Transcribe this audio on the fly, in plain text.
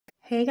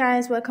Hey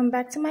guys, welcome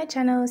back to my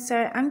channel.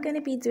 So I'm going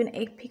to be doing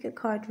a pick a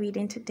card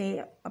reading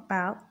today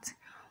about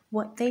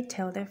what they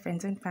tell their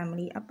friends and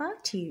family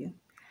about you.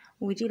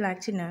 Would you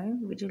like to know?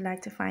 Would you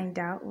like to find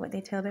out what they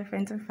tell their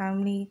friends and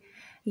family?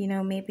 You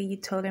know, maybe you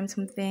told them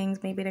some things,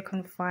 maybe they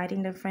confide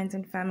in their friends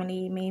and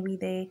family, maybe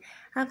they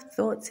have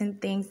thoughts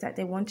and things that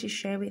they want to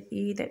share with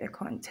you that they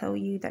can't tell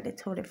you, that they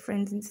told their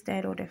friends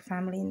instead or their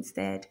family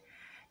instead.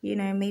 You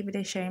know, maybe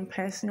they're sharing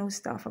personal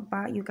stuff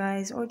about you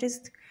guys, or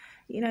just,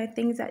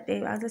 things that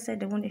they, as I said,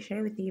 they want to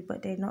share with you,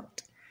 but they're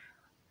not,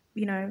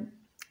 you know,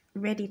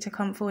 ready to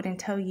come forward and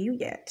tell you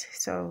yet.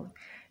 So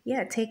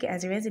yeah, take it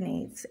as it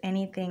resonates.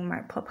 Anything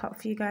might pop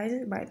up for you guys.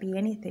 It might be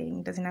anything.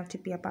 It doesn't have to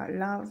be about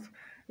love.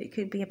 It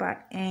could be about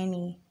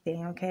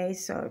anything. Okay,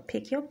 so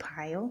pick your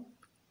pile.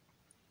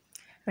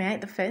 Right,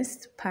 the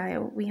first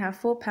pile, we have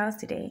 4 piles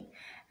today.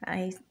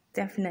 I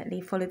definitely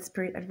followed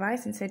spirit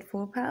advice and said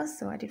 4 piles,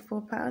 so I did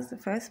 4 piles. The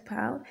first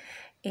pile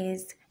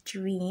is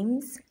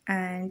dreams,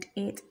 and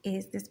it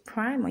is this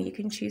primer. You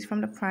can choose from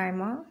the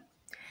primer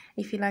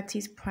if you like to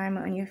use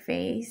primer on your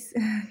face.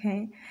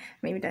 Okay,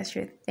 maybe that's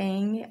your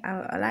thing.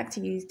 I like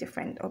to use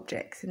different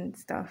objects and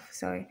stuff.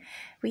 So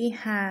we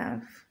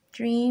have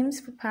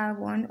dreams for pile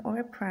 1, or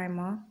a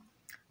primer.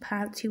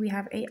 Pile 2, we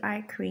have a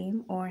eye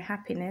cream or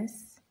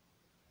happiness.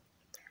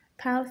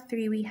 Pile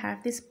 3, we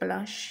have this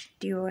blush,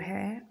 duo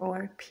hair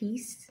or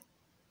peace.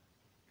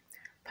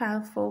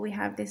 Pile 4, we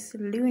have this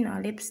lunar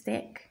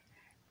lipstick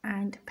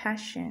and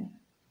passion.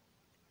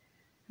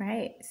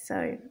 Right,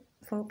 so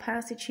 4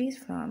 piles to choose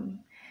from.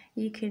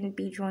 You can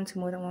be drawn to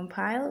more than one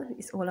pile.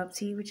 It's all up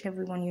to you,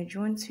 whichever one you're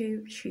drawn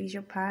to. Choose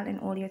your pile,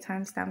 and all your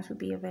timestamps will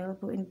be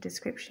available in the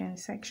description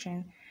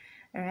section.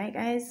 All right,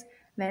 guys,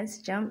 let's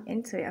jump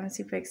into it. I'm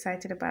super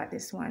excited about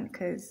this one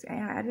because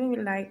I don't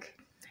really like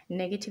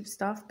negative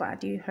stuff, but I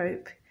do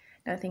hope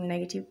nothing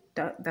negative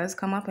does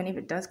come up. And if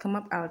it does come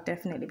up, I'll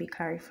definitely be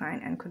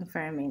clarifying and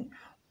confirming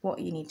what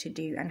you need to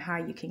do and how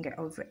you can get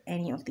over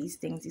any of these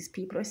things these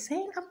people are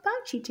saying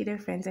about you to their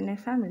friends and their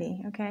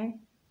family. Okay,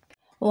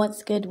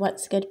 what's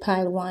good,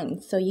 pile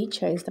 1? So you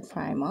chose the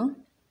primer.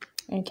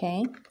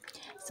 Okay,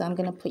 so I'm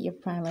gonna put your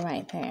primer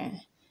right there,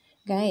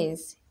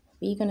 guys.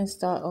 We're gonna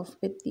start off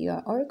with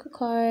your oracle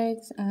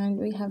cards, and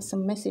we have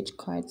some message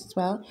cards as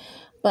well,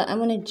 but I'm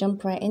gonna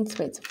jump right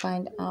into it to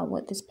find out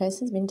what this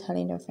person's been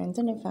telling their friends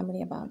and their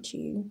family about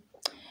you.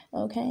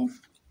 Okay,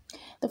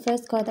 the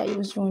first card that you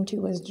was drawn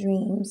to was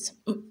dreams.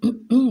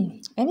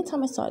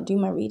 Anytime I start doing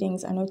my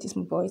readings, I notice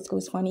my voice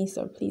goes funny,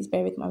 so please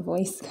bear with my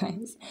voice,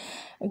 guys.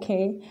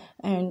 Okay,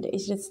 and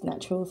it's just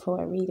natural for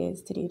our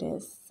readers to do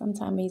this.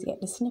 Sometimes we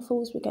get the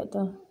sniffles, we get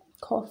the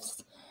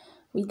coughs,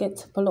 we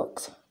get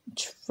blocked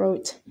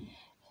throat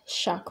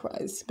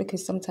chakras,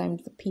 because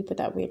sometimes the people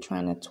that we're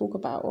trying to talk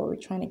about or we're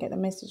trying to get the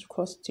message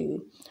across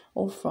to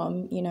or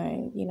from,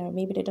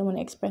 maybe they don't want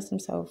to express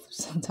themselves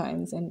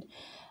sometimes, and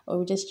or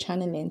we're just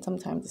channeling.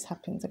 Sometimes this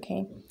happens.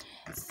 Okay,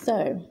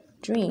 so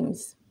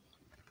dreams,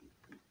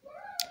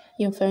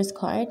 your first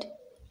card.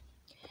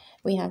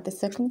 We have the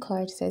second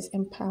card, says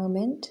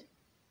empowerment,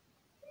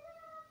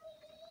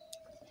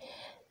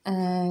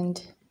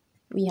 and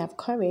we have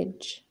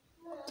courage.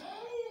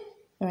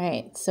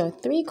 Right, so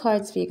 3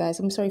 cards for you guys.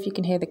 I'm sorry if you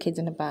can hear the kids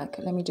in the back.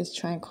 Let me just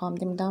try and calm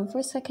them down for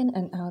a second,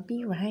 and I'll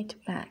be right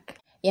back.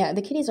 Yeah,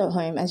 the kiddies are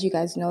home. As you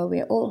guys know,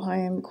 we're all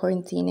home,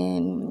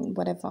 quarantining,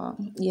 whatever,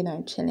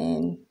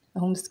 chilling,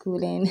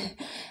 homeschooling.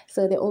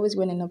 So they're always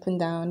running up and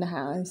down the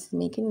house,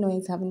 making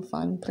noise, having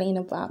fun, playing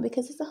about,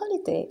 because it's a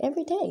holiday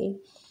every day,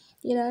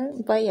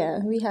 But yeah,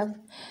 we have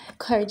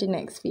courage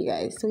next for you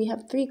guys. So we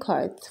have 3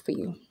 cards for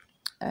you.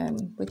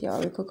 With your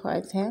oracle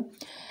cards here: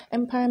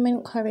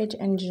 empowerment, courage,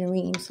 and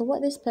dream. So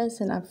what this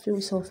person, I feel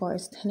so far,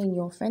 is telling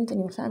your friends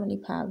and your family,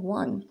 part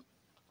 1.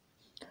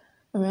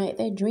 All right,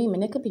 they're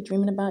dreaming. They could be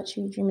dreaming about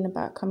you, dreaming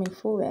about coming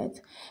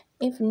forward.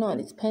 If not,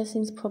 this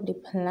person's probably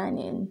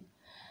planning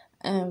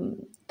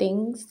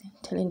things,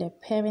 telling their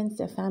parents,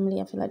 their family.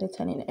 I feel like they're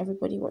telling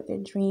everybody what their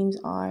dreams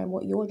are,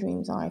 what your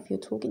dreams are. If you're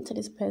talking to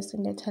this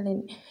person, they're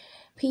telling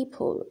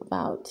people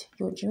about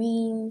your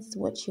dreams,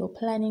 what you're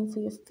planning for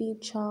your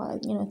future,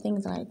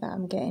 things like that.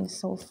 I'm getting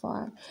so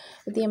far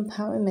with the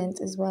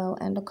empowerment as well,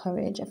 and the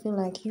courage. I feel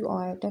like you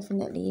are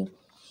definitely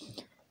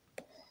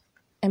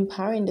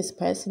empowering this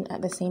person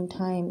at the same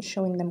time,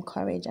 showing them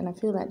courage. And I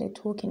feel like they're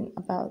talking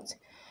about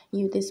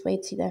you this way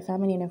to their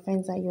family and their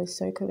friends, that you're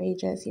so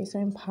courageous, you're so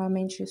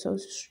empowerment, you're so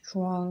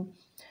strong.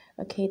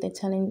 Okay, they're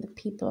telling the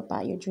people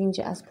about your dreams,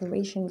 your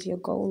aspirations, your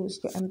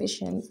goals, your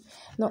ambitions.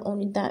 Not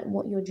only that,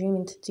 what you're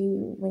dreaming to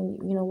do, when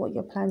what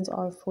your plans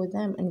are for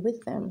them and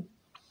with them.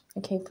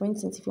 Okay, for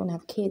instance, if you want to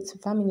have kids,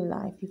 family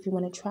life, if you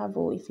want to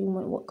travel, if you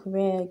want, what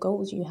career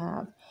goals you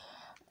have,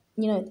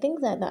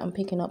 things like that I'm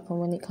picking up on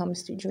when it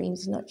comes to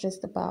dreams. It's not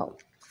just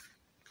about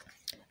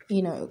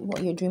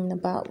what you're dreaming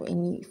about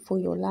for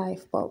your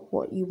life, but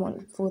what you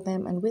want for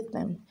them and with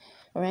them.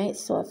 All right,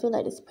 so I feel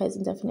like this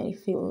person definitely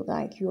feel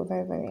like you are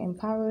very, very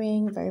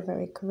empowering, very,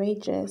 very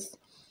courageous.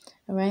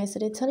 All right, so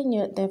they're telling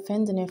you, their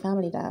friends and their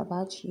family, that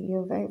about you.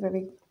 You're very,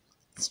 very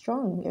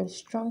strong. You're a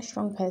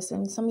strong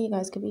person. Some of you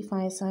guys could be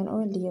fire sign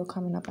or a Leo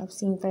coming up. I've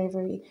seen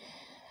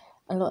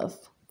a lot of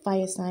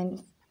fire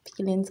sign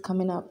feelings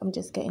coming up. I'm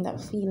just getting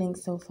that feeling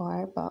so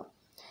far. But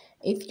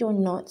if you're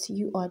not,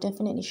 you are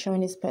definitely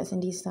showing this person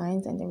these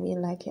signs and they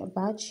really like it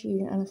about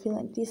you. And I feel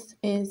like this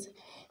is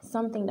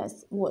something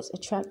that's what's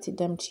attracted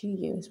them to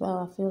you as well.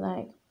 I feel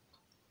like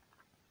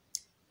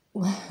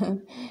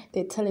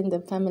they're telling the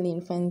family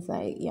and friends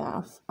like,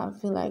 yeah, I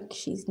feel like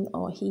she is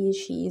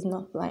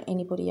not like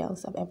anybody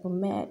else I've ever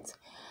met.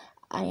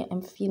 I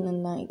am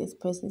feeling like this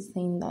person is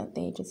saying that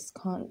they just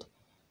can't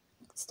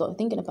stop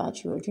thinking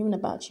about you or dreaming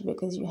about you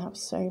because you have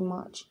so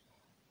much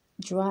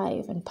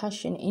drive and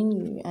passion in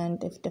you.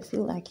 And if they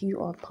feel like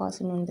you are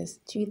passing on this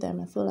to them,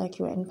 I feel like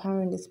you're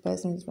empowering this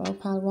person as well,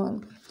 pile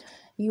one.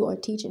 You are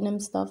teaching them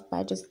stuff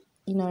by just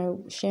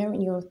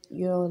sharing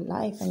your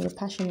life and your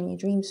passion and your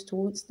dreams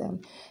towards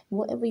them.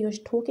 Whatever you're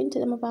talking to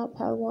them about,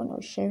 pile one,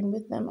 or sharing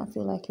with them, I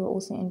feel like you're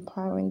also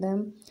empowering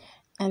them,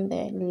 and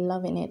they're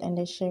loving it, and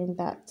they're sharing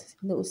that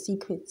little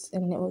secrets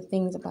and little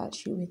things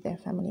about you with their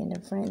family and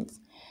their friends.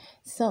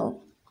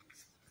 So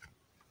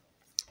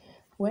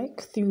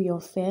work through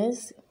your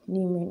fears.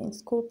 New moon in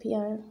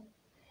Scorpio.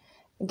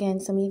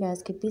 Again, some of you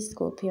guys could be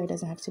Scorpio. It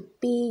doesn't have to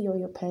be. You're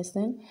your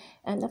person.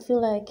 And I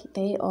feel like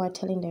they are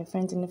telling their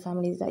friends and their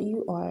families that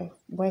you are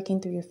working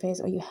through your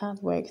fears, or you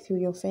have worked through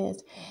your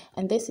fears.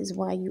 And this is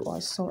why you are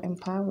so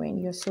empowering.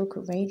 You're so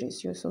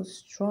courageous. You're so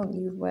strong.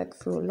 You've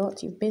worked through a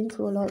lot. You've been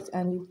through a lot,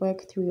 and you've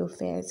worked through your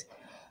fears.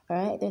 All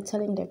right? They're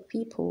telling their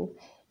people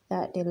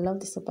that they love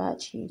this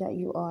about you, that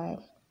you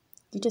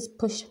just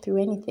push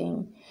through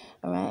anything.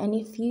 All right? And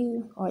if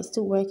you are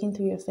still working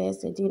through your fears,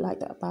 they do like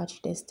that about you.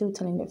 They're still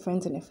telling their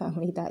friends and their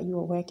family that you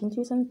are working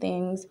through some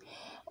things,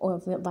 or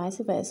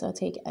vice versa.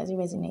 Take it as it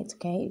resonates,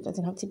 okay? It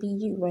doesn't have to be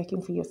you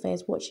working through your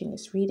fears watching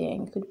this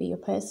reading. It could be your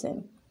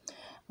person.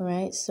 All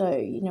right?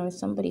 So,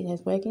 somebody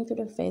that's working through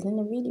their fears, and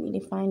they really, really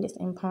find this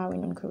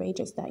empowering and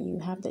courageous that you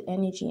have the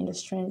energy and the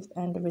strength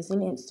and the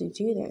resilience to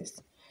do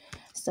this.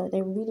 So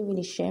they're really,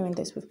 really sharing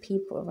this with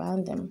people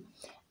around them.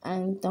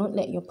 And don't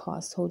let your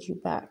past hold you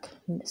back.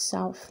 In the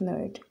South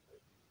Node.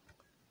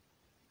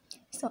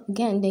 So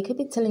again, they could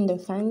be telling their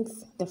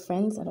friends,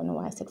 I don't know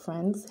why I said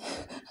friends.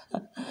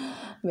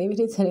 Maybe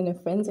they're telling their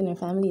friends and their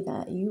family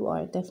that you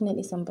are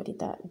definitely somebody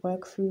that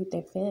work through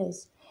their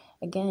fears.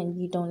 Again,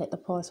 you don't let the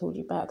past hold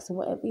you back. So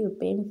whatever you've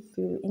been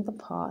through in the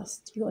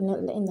past, you are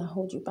not letting that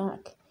hold you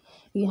back.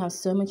 You have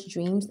so much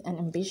dreams and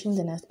ambitions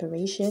and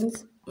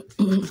aspirations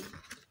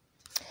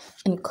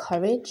and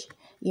courage,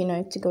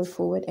 to go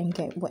forward and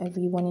get whatever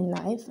you want in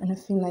life. And I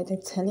feel like they're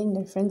telling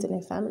their friends and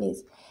their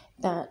families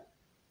that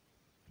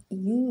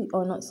you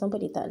are not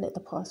somebody that let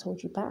the past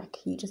hold you back.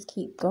 You just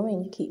keep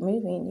going, you keep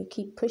moving, you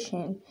keep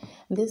pushing.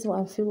 And this is what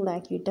I feel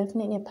like. You're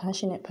definitely a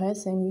passionate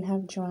person. You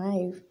have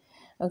drive,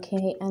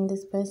 okay? And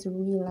this person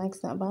really likes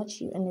that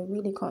about you, and they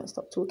really can't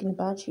stop talking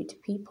about you to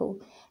people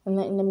and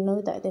letting them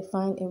know that they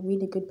find a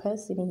really good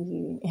person in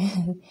you.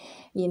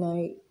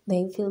 And,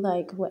 they feel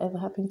like whatever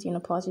happened to you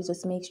in the past, it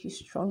just makes you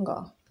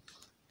stronger,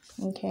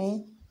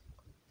 okay?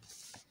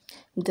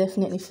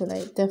 Definitely feel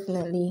like,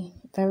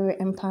 very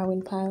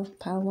empowering pile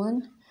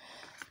one.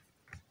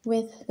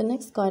 With the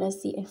next card, I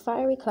see a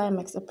fiery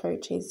climax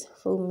approaches,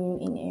 full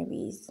moon in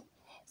Aries.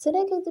 So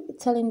they're going to be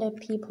telling their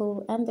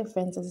people and their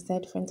friends, as I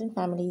said, friends and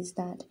families,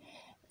 that,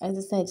 as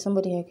I said,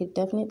 somebody here could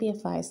definitely be a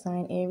fire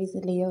sign. Aries,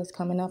 Leo is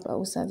coming up.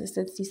 Also, as I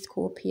said, see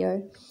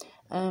Scorpio.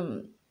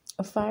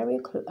 A fiery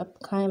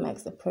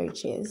climax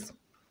approaches,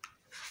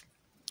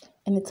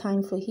 and a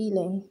time for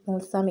healing,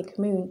 balsamic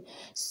moon.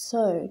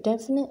 So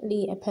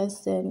definitely a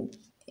person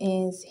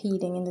is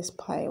healing in this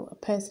pile. A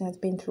person has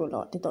been through a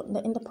lot. They don't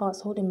let in the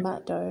past hold them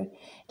back though.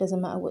 It doesn't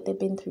matter what they've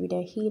been through.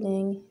 They're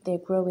healing, they're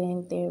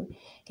growing, they're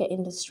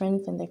getting the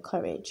strength and their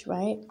courage,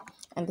 right?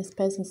 And this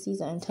person sees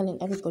it and telling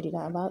everybody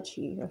that about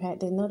you, okay?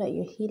 They know that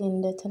you're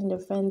healing. They're telling their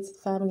friends,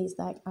 families,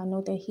 like, I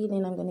know they're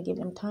healing. I'm going to give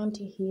them time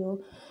to heal.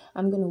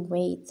 I'm going to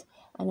wait.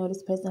 I know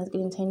this person has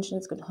good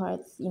intentions, good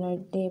hearts.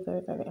 They're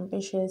very, very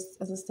ambitious.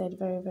 As I said,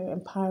 very, very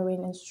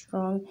empowering and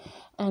strong.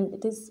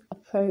 And this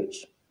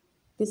approach,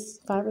 this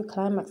fiery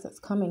climax that's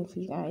coming for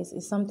you guys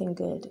is something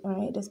good, all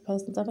right? This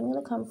person's definitely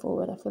going to come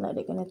forward. I feel like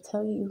they're going to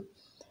tell you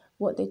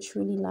what they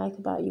truly like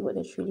about you, what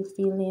they're truly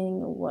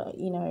feeling, or what,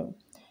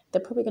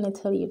 they're probably going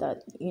to tell you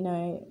that,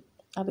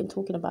 I've been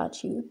talking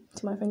about you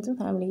to my friends and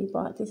family,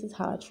 but this is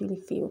how I truly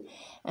feel.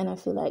 And I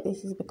feel like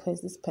this is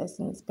because this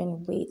person's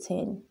been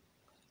waiting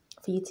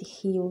for you to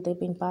heal. They've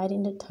been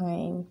biding the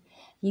time.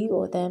 You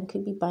or them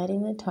could be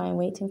biding the time,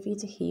 waiting for you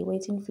to heal,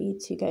 waiting for you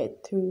to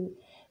get through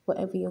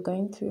whatever you're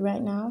going through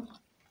right now.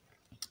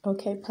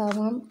 Okay,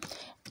 power.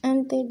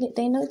 And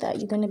they know that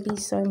you're going to be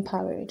so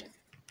empowered,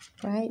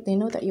 right? They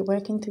know that you're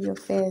working through your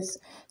fears.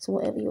 So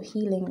whatever you're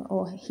healing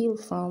or heal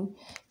from,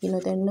 they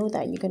know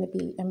that you're going to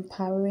be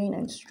empowering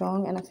and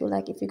strong. And I feel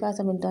like if you guys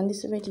haven't done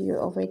this already,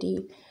 you're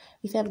already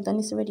if you haven't done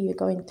this already, you're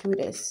going through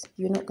this.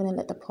 You're not going to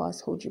let the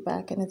past hold you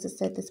back. And as I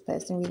said, this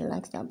person really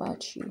likes that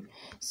about you.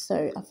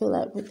 So I feel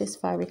like with this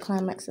fiery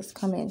climax that's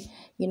coming,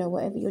 you know,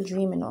 whatever you're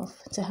dreaming of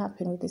to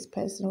happen with this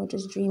person, or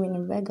just dreaming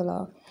in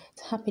regular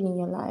to happen in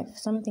your life,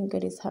 something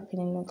good is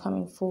happening and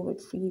coming forward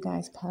for you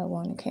guys, Pile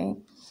 1, okay?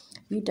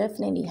 You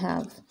definitely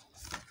have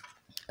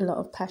a lot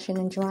of passion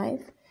and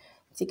drive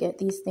to get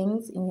these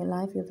things in your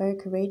life. You're very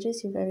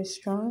courageous, you're very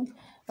strong,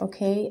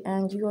 okay?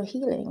 And you are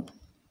healing.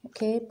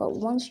 Okay, but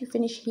once you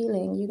finish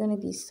healing, you're going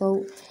to be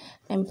so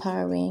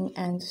empowering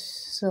and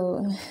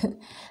so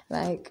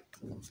like,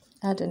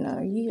 I don't know,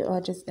 you are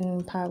just an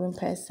empowering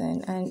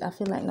person, and I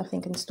feel like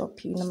nothing can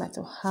stop you, no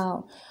matter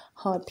how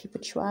hard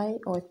people try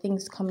or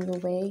things come your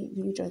way.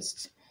 You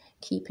just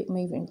keep it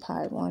moving,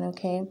 Part 1,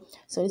 okay?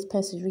 So this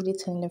person is really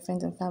telling their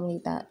friends and family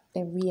that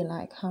they really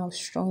like how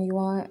strong you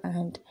are,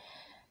 and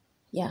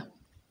yeah,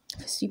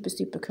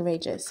 super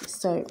courageous.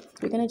 So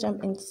we're going to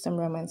jump into some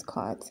romance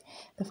cards.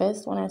 The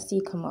first one I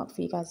see come up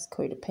for you guys is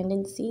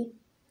codependency.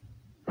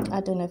 I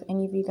don't know if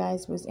any of you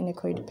guys was in a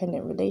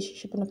codependent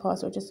relationship in the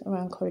past, or just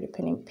around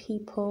codependent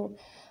people,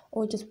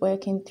 or just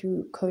working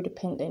through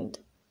codependent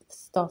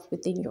stuff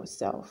within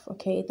yourself,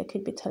 okay? They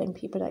could be telling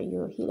people that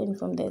you're healing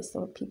from this,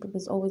 or people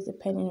was always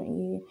depending on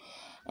you,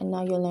 and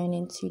now you're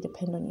learning to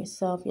depend on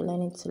yourself. You're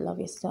learning to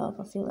love yourself.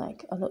 I feel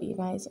like a lot of you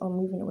guys are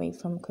moving away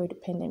from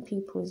codependent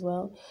people as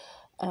well,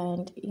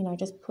 and you know,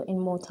 just putting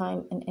more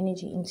time and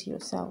energy into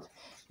yourself.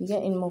 You're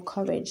getting more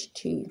courage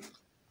to,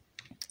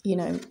 you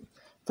know,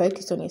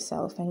 focus on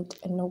yourself and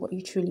know what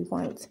you truly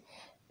want.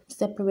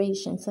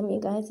 Separation. Some of you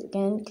guys,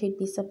 again, could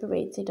be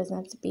separated. It doesn't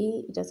have to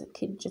be. It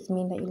could just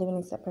mean that you're living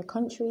in separate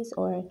countries,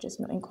 or just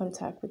not in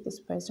contact with this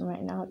person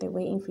right now. They're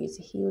waiting for you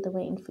to heal. They're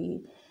waiting for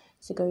you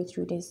to go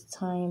through this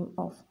time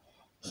of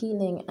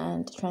healing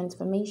and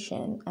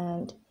transformation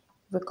and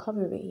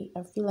recovery.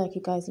 I feel like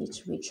you guys need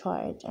to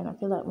recharge, and I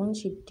feel like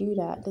once you do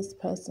that, this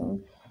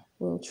person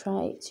will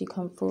try to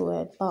come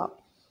forward. But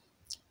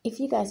if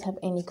you guys have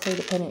any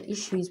codependent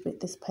issues with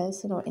this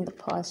person or in the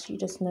past, you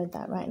just know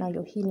that right now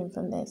you're healing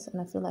from this,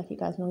 and I feel like you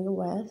guys know your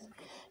worth.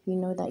 You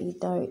know that you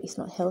don't, it's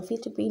not healthy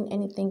to be in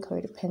anything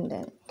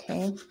codependent,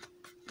 okay?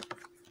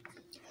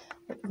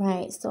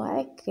 Right, so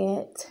I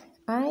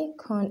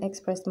can't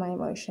express my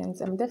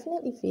emotions. I'm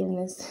definitely feeling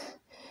this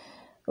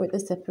with the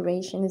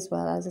separation as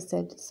well. As I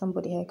said,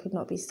 somebody here could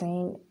not be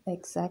saying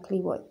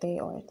exactly what they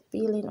are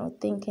feeling or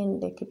thinking.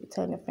 They could be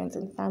telling their friends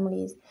and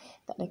families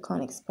that they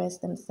can't express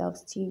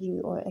themselves to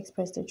you or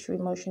express their true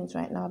emotions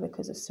right now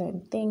because of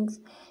certain things.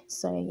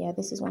 So yeah,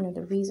 this is one of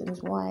the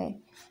reasons why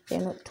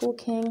they're not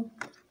talking.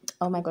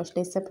 Oh my gosh,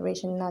 there's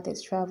separation now.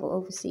 There's travel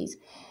overseas,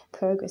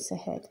 progress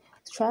ahead.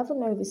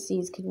 Traveling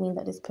overseas could mean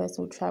that this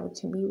person will travel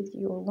to be with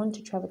you or want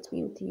to travel to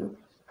be with you.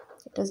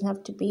 It doesn't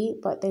have to be,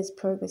 but there's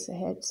progress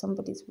ahead.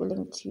 Somebody's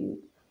willing to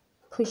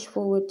push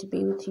forward to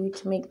be with you,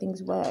 to make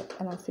things work.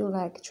 And I feel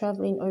like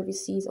traveling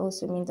overseas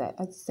also means that,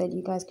 as I said,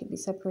 you guys could be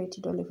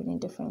separated or living in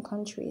different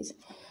countries,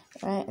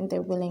 right? And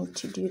they're willing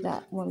to do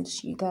that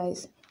once you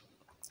guys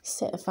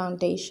set a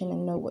foundation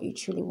and know what you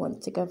truly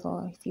want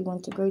together. If you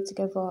want to grow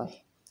together,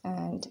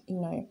 and you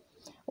know,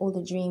 all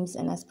the dreams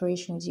and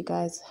aspirations you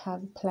guys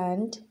have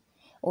planned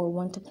or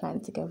want to plan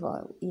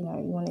together, you know,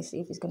 you want to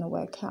see if it's going to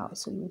work out.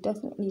 So you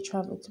definitely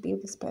travel to be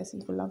with this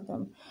person if you love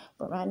them.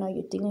 But right now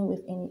you're dealing with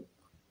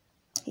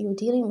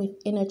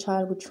inner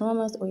childhood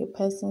traumas, or your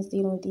person's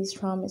dealing with these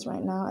traumas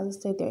right now. As I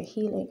said, they're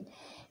healing.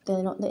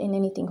 They're not letting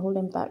anything hold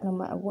them back, no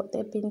matter what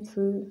they've been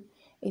through.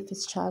 If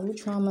it's childhood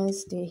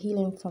traumas, they're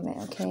healing from it,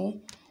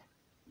 okay?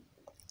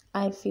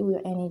 I feel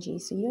your energy.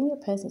 So you and your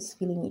person is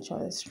feeling each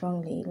other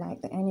strongly.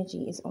 Like the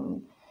energy is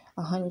on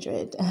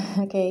 100.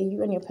 Okay,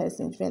 you and your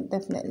person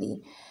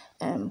definitely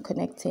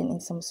connecting in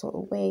some sort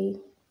of way.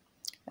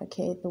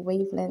 Okay, the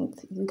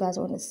wavelength, you guys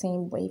are on the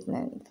same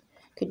wavelength.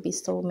 Could be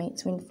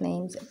soulmate, twin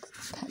flames,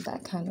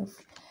 that kind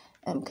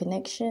of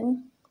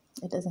connection.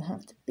 It doesn't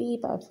have to be,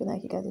 but I feel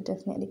like you guys are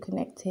definitely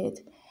connected.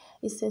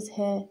 It says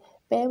here,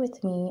 bear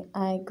with me.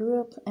 I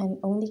grew up an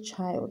only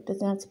child.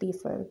 Doesn't have to be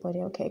for everybody,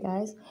 okay,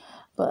 guys?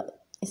 But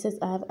it says,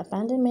 I have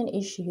abandonment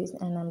issues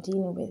I am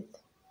dealing with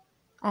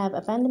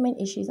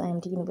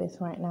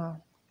right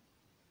now.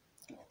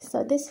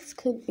 So this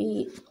could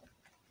be,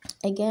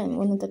 again,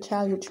 one of the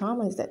childhood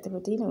traumas that they were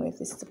dealing with.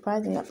 It's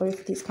surprising that both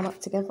of these come up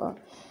together.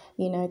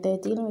 You know, they're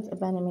dealing with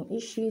abandonment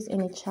issues,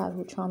 any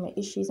childhood trauma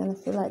issues, and I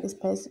feel like this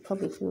person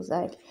probably feels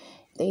like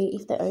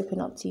if they open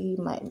up to you,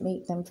 you might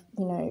make them,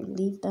 you know,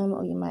 leave them,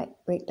 or you might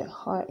break their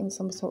heart in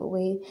some sort of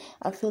way.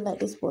 I feel like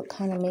this is what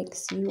kind of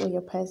makes you or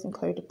your person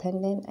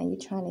codependent, and you're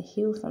trying to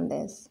heal from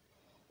this.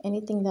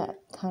 Anything that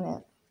kind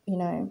of, you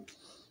know,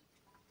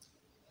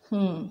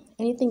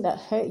 anything that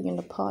hurt you in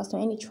the past, or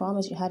any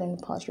traumas you had in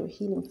the past, you're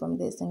healing from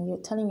this, and you're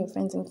telling your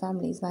friends and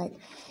families like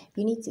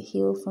you need to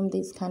heal from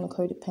this kind of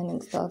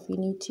codependent stuff.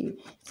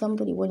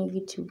 Somebody wanted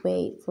you to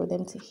wait for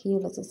them to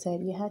heal. As I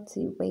said, you had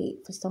to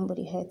wait for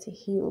somebody here to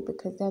heal,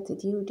 because they had to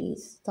deal with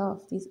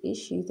these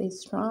issues,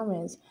 these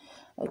traumas.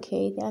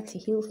 Okay, they had to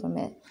heal from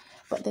it,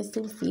 but they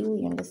still feel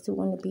you and they still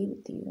want to be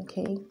with you.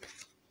 Okay,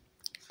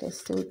 They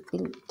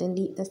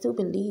still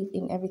believe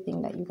in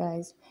everything that you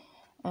guys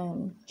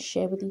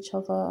share with each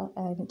other,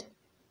 and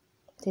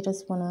they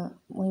just want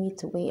you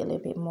to wait a little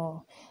bit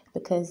more,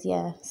 because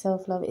yeah,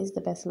 self-love is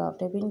the best love.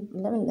 They've been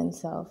loving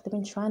themselves. They've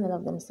been trying to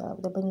love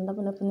themselves. They've been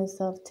loving up on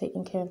themselves,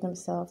 taking care of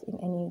themselves in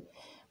any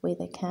way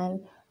they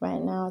can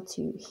right now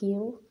to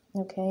heal.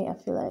 Okay, I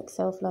feel like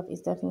self-love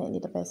is definitely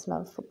the best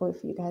love for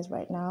both of you guys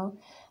right now,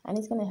 and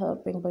it's going to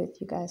help bring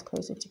both you guys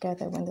closer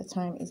together when the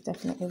time is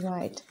definitely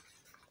right.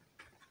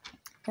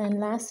 And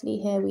lastly,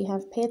 here we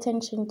have pay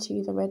attention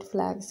to the red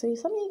flags. So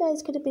some of you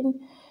guys could have been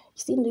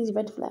seeing these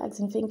red flags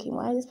and thinking,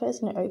 why is this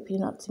person not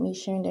opening up to me,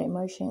 sharing their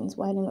emotions?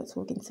 Why are they not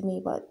talking to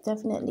me? But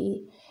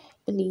definitely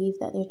believe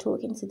that they're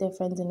talking to their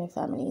friends and their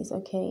families,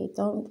 okay?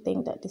 Don't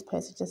think that this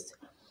person just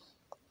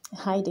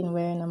hiding,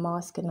 wearing a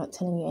mask and not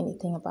telling you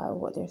anything about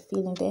what they're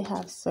feeling. They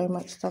have so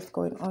much stuff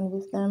going on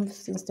with them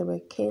since they were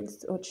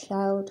kids or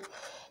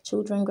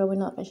children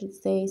growing up, I should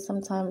say.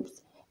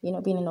 Sometimes, you know,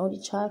 being an only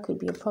child could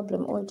be a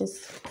problem, or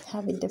just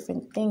having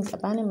different things,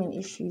 abandonment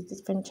issues,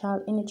 different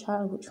inner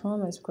childhood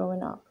traumas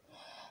growing up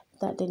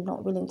that they're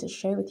not willing to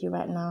share with you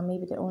right now.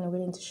 Maybe they're only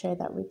willing to share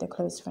that with their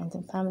close friends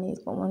and families,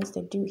 but once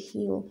they do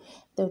heal,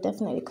 they'll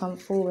definitely come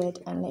forward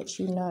and let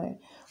you know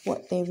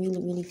what they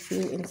really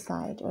feel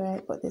inside. All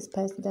right, but this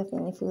person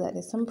definitely feels like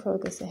there's some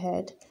progress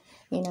ahead,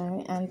 you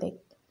know, and they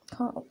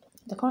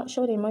can't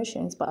show their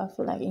emotions, but I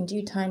feel like in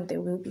due time they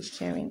will be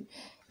sharing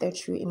their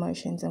true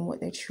emotions and what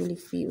they truly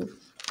feel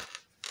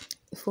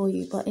for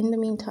you. But in the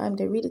meantime,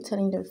 they're really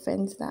telling their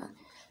friends that,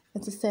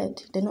 as I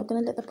said, they're not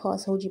going to let the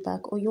past hold you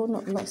back, or you're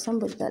not like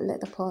somebody that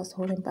let the past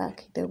hold them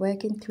back. They're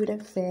working through their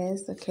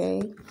fears,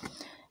 okay?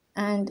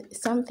 And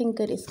something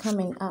good is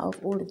coming out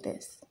of all of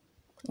this,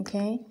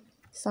 okay?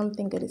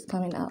 Something good is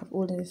coming out of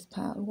all of this,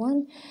 part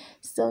one.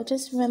 So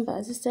just remember,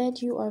 as I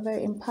said, you are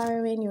very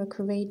empowering, you're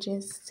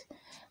courageous,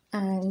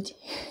 and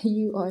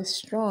you are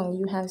strong.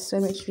 You have so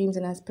much dreams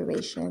and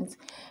aspirations,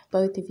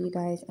 both of you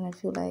guys, and I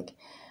feel like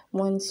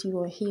once you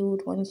are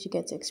healed, once you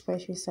get to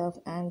express yourself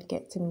and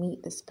get to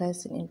meet this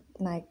person and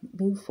like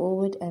move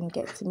forward and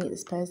get to meet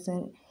this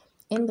person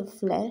in the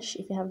flesh,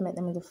 if you haven't met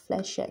them in the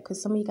flesh yet,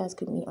 because some of you guys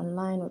could meet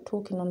online or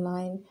talking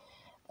online,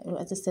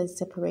 as I said,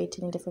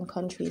 separated in different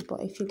countries,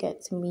 but if you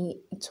get to meet,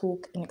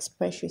 talk and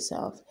express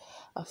yourself,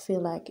 I feel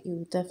like it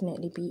will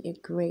definitely be a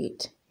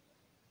great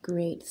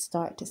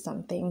start to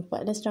something.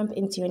 But let's jump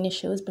into your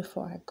initials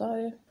before I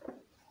go.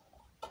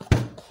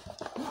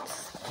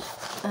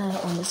 I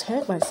almost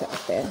hurt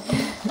myself there.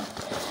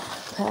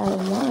 Pile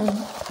 1.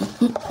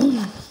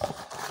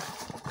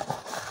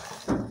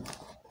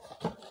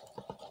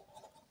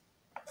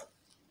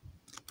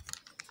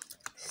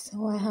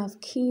 So I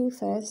have Q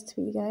first for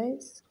you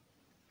guys.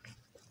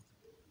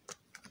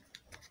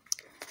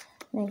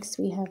 Next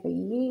we have a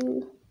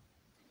U.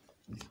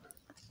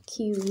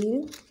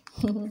 QU.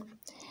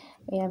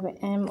 We have an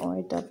M or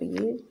a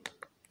W.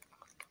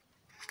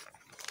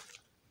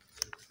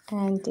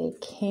 And a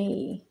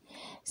K.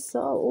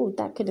 So,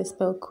 that could have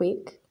spelled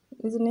quick,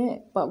 isn't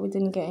it? But we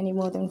didn't get any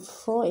more than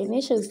 4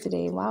 initials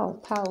today. Wow,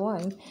 power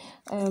 1.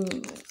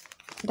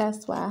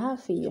 That's what I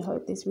have for you. I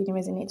hope this reading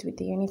resonates with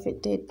you. And if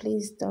it did,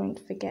 please don't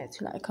forget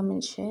to like,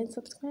 comment, share, and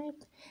subscribe.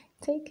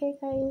 Take care,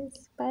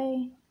 guys.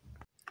 Bye.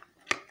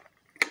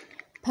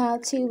 Power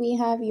 2, we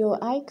have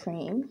your eye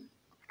cream.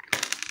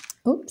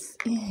 Oops,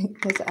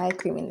 there's eye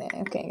cream in there.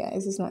 Okay,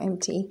 guys, it's not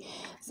empty.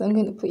 So I'm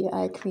going to put your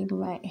eye cream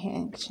right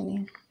here,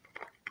 actually.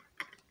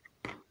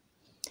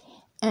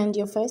 And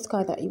your first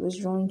card that you was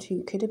drawn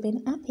to could have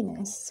been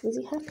happiness. Was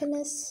it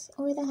happiness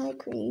or the eye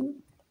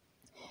cream?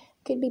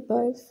 Could be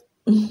both.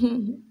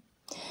 All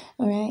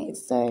right,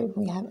 so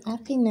we have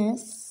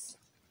happiness,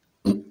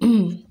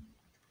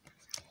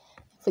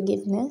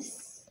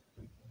 forgiveness,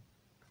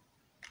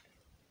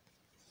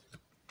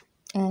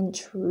 and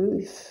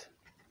truth.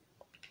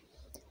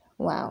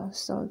 Wow,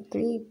 so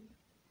 3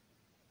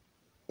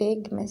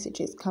 big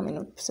messages coming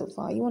up so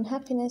far. You want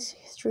happiness,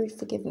 truth,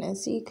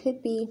 forgiveness. So you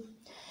could be,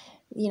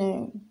 you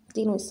know,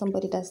 dealing with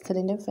somebody that's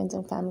telling their friends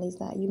and families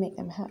that you make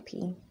them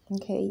happy.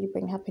 Okay, you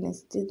bring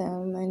happiness to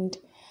them, and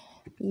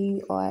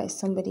you are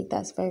somebody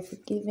that's very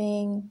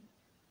forgiving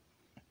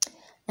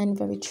and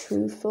very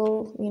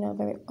truthful, you know,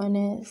 very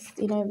honest,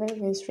 you know,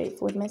 very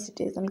straightforward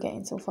messages I'm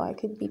getting so far. It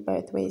could be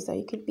both ways, though.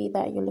 It could be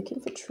that you're looking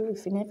for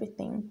truth in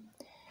everything.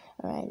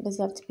 All right, it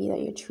doesn't have to be that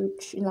you're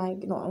truth,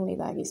 like, not only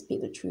that you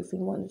speak the truth, you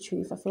want the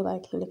truth. I feel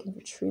like you're looking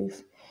for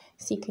truth,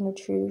 seeking the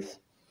truth.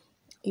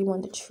 You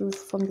want the truth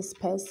from this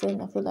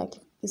person. I feel like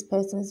this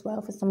person as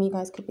well, for some of you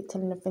guys, could be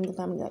telling a friend and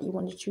family that you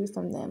want the truth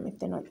from them if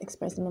they're not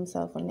expressing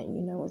themselves and letting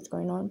you know what's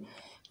going on.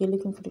 You're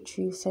looking for the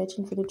truth,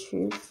 searching for the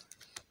truth.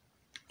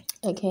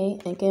 Okay,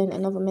 again,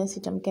 another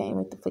message I'm getting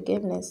with the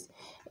forgiveness,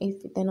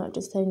 if they're not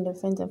just telling their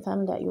friends and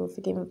family that you're a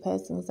forgiving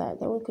person, is that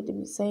they all could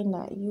be saying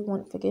that you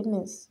want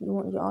forgiveness.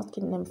 You're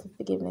asking them for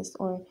forgiveness,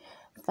 or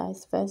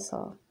vice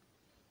versa.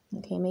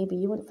 Okay, maybe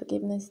you want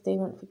forgiveness, they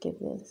want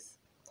forgiveness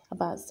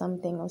about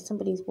something, or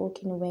somebody's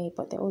walking away,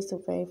 but they're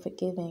also very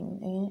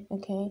forgiving.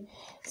 Okay,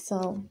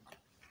 so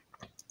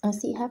I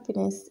see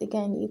happiness.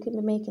 Again, you could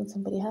be making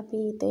somebody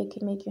happy, they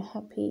could make you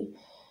happy.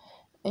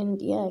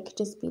 And yeah, it could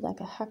just be like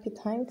a happy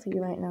time for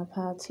you right now,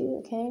 pal,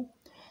 too, okay?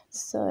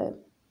 So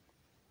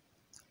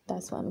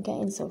that's what I'm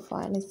getting so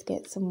far. Let's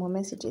get some more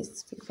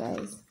messages for you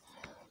guys.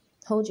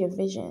 Hold your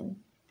vision.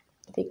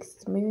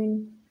 Fixed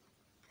moon.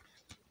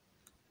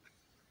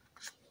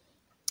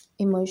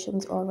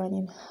 Emotions are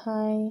running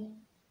high.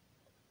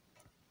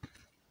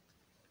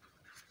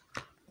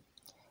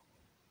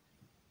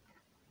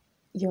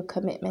 Your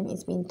commitment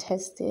is being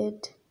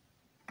tested.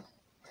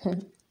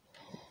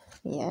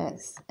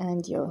 Yes,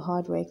 and your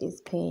hard work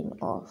is paying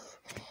off.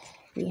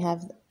 We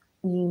have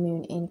new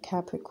moon in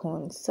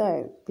Capricorn.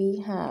 So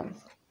we have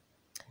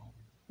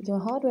your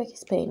hard work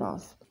is paying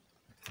off.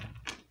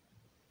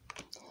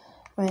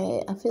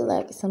 Right? I feel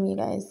like some of you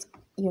guys,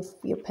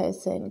 your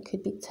person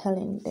could be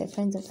telling their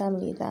friends and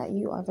family that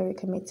you are very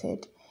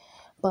committed.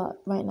 But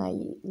right now,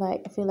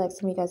 I feel like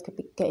some of you guys could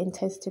be getting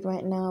tested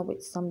right now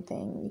with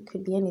something. It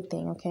could be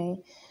anything, okay?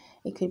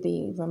 It could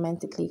be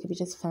romantically, it could be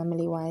just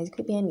family-wise, it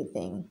could be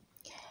anything.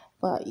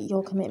 But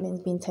your commitment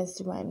is being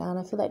tested right now, and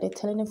I feel like they're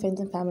telling their friends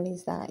and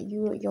families that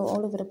you're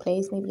all over the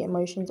place. Maybe your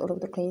emotions all over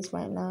the place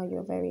right now.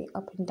 You're very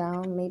up and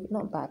down. Maybe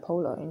not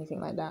bipolar or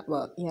anything like that,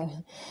 but yeah,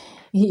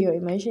 your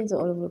emotions are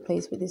all over the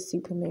place with this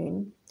super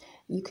moon.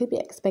 You could be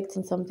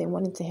expecting something,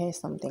 wanting to hear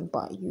something,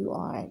 but you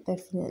are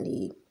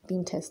definitely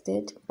being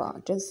tested.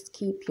 But just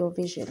keep your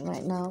vision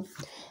right now.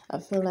 I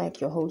feel like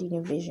you're holding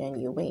your vision.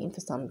 You're waiting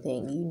for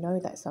something. You know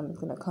that something's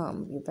gonna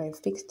come. You're very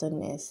fixed on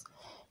this.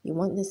 You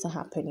want this to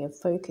happen. You're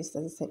focused,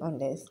 as I said, on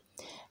this.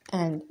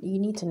 And you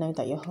need to know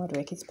that your hard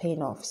work is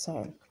paying off.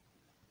 So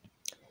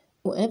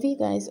whatever you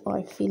guys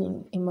are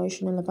feeling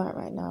emotional about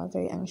right now,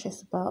 very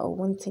anxious about, or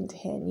wanting to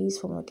hear news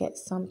from or get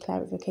some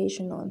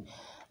clarification on,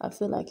 I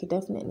feel like you're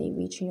definitely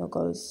reaching your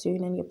goals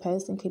soon. And your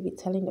person could be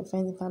telling their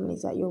friends and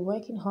families that you're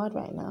working hard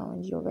right now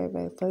and you're very,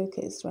 very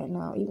focused right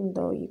now, even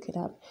though you could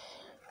have,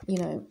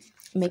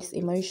 mixed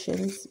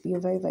emotions. You're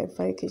very, very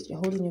focused. You're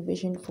holding your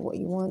vision for what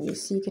you want. You're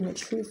seeking the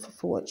truth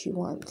for what you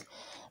want.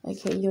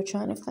 Okay, you're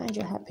trying to find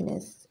your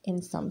happiness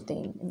in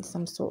something, in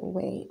some sort of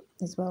way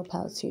as well,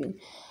 pal, too.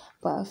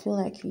 But I feel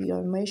like your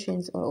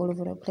emotions are all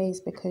over the place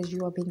because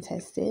you are being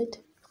tested.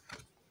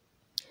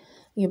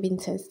 You're being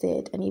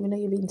tested, and even though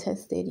you're being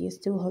tested, you're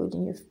still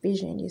holding your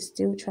vision. You're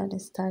still trying to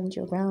stand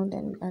your ground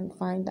and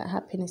find that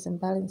happiness and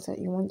balance that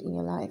you want in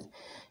your life.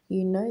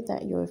 You know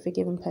that you're a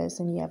forgiving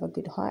person, you have a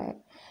good heart.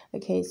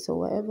 Okay, so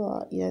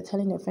whatever you're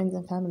telling your friends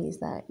and families,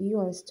 that you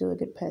are still a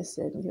good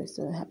person, you're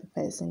still a happy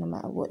person no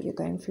matter what you're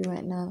going through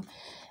right now.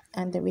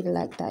 And they really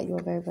like that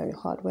you're very, very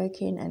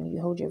hardworking and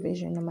you hold your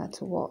vision no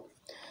matter what.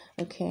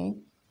 Okay.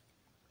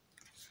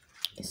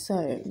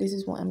 So this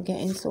is what I'm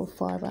getting so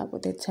far about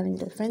what they're telling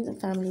their friends and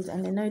families,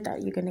 and they know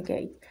that you're gonna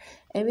get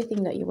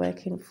everything that you're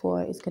working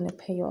for is gonna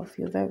pay off.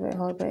 You're very, very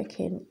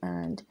hardworking,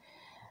 and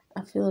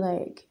I feel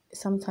like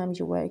sometimes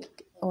your work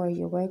or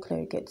your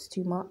workload gets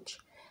too much.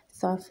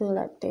 So I feel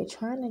like they're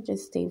trying to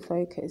just stay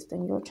focused,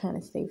 and you're trying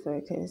to stay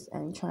focused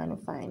and trying to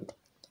find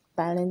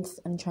balance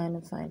and trying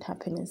to find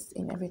happiness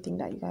in everything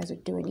that you guys are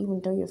doing,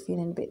 even though you're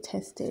feeling a bit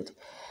tested.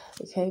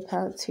 Okay,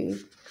 pal, two.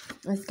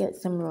 Let's get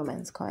some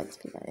romance cards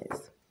for you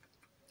guys.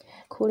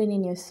 Calling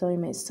in your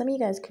soulmate. Some of you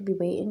guys could be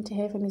waiting to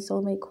hear from your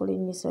soulmate, calling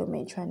in your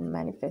soulmate, trying to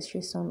manifest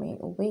your soulmate,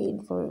 or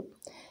waiting for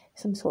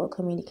some sort of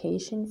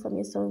communication from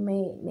your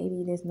soulmate.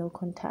 Maybe there's no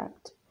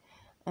contact,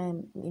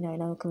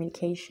 no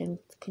communication.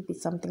 Could be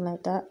something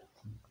like that.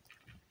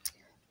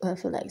 But I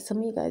feel like some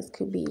of you guys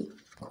could be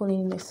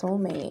calling in your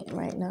soulmate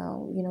right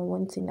now,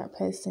 wanting that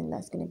person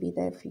that's going to be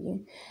there for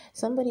you.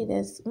 Somebody,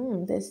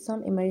 there's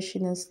some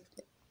emotional,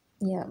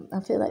 I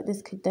feel like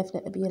this could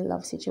definitely be a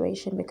love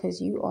situation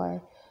because you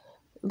are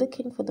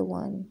looking for the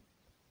one.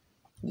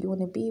 You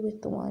want to be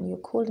with the one. You're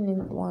calling in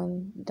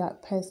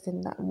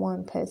that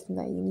one person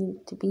that you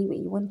need to be with,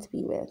 you want to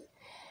be with.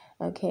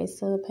 Okay,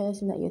 so the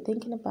person that you're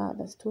thinking about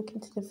that's talking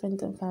to the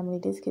friends and family,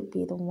 this could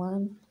be the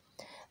one.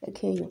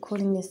 Okay, you're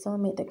calling your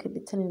soulmate. That could be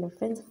telling the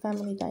friends and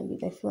family that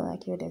they feel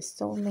like you're their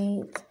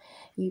soulmate.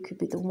 You could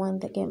be the one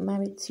that get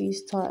married to,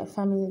 start a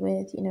family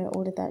with,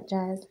 all of that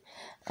jazz.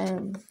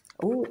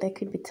 They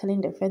could be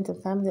telling their friends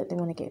and family that they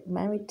want to get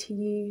married to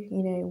you.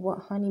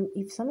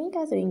 If some of you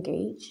guys are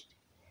engaged,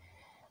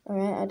 all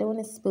right, I don't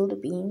want to spill the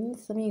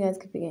beans. Some of you guys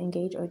could be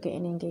engaged or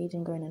getting engaged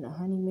and going on a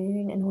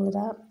honeymoon and all of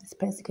that. This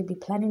person could be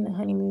planning a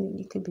honeymoon.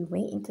 You could be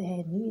waiting to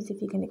hear news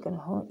if you can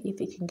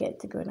get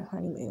to go on a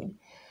honeymoon,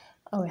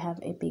 or have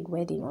a big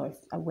wedding or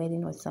a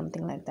wedding or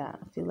something like that.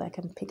 I feel like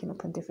I'm picking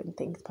up on different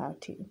things,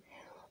 part two.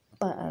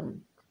 But I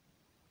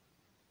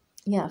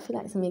feel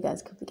like some of you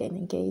guys could be getting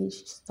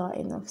engaged,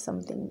 starting off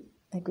something,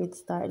 a good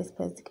start. This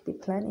person could be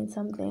planning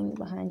something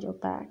behind your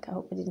back. I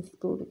hope I didn't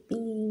spill the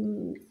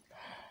beans.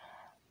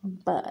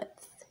 But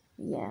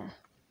yeah,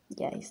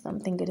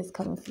 something good is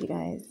coming for you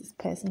guys. This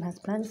person has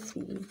plans for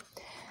you.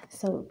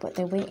 So, but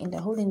they're waiting,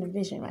 they're holding the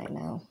vision right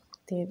now.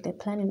 They're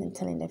planning and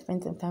telling their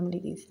friends and family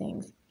these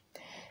things.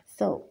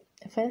 So,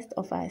 first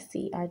off, I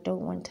see I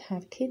don't want to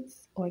have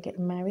kids or get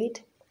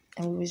married.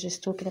 And we was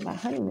just talking about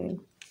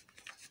honeymoon.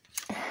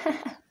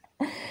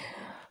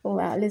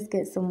 Wow, let's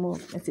get some more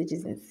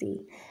messages and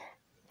see.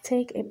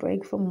 Take a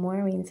break from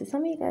worrying. So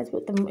some of you guys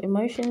with the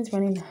emotions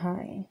running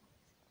high,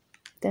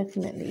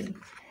 definitely.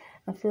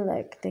 I feel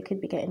like they could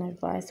be getting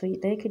advice, or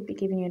they could be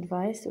giving you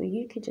advice, or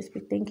you could just be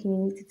thinking you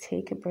need to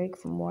take a break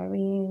from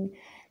worrying,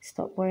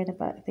 stop worrying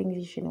about things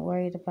you shouldn't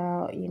worry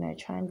about,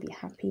 try and be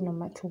happy no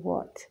matter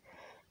what.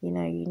 You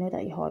know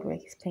that your hard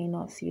work is paying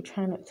off, so you're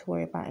trying not to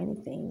worry about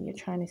anything. You're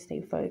trying to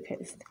stay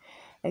focused,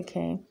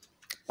 okay?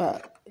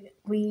 But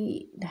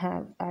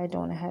I don't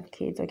want to have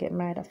kids or get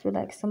married. I feel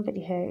like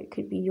somebody here, it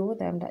could be you're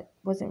them that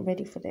wasn't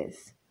ready for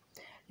this.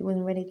 You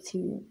wasn't ready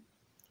to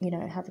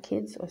have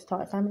kids or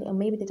start a family, or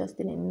maybe they just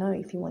didn't know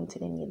if you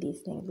wanted any of these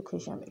things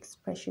because you haven't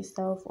expressed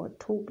yourself or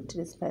talked to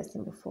this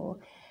person before.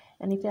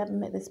 And if you haven't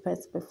met this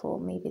person before,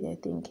 maybe they're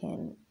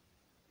thinking,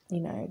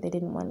 they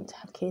didn't want to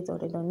have kids, or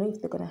they don't know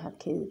if they're going to have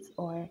kids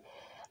or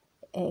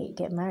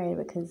get married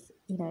because,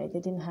 they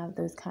didn't have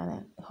those kind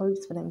of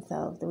hopes for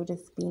themselves. They were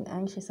just being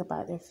anxious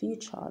about their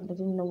future. They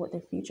didn't know what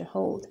their future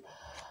held.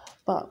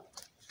 But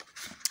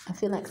I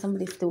feel like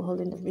somebody's still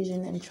holding the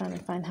vision and trying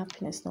to find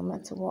happiness no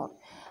matter what.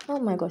 Oh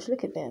my gosh,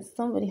 look at this.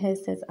 Somebody here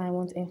says, I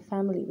want a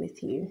family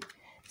with you.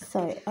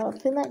 So I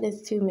feel like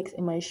there's two mixed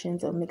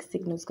emotions or mixed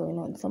signals going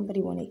on.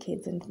 Somebody wanted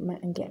kids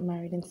and get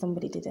married, and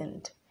somebody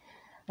didn't.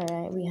 All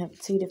right, we have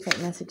two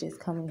different messages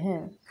coming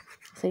here.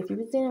 So if you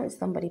were dealing with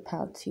somebody,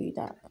 pal, too,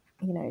 that,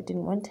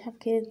 didn't want to have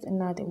kids and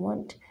now they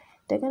want,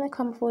 they're going to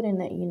come forward and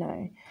let you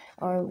know.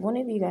 Or one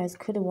of you guys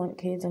could have wanted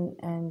kids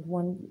and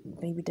one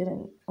maybe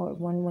didn't, or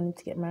one wanted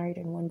to get married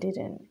and one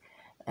didn't.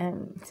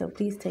 So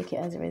please take it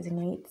as it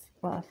resonates.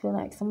 But I feel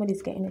like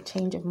somebody's getting a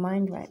change of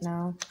mind right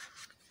now.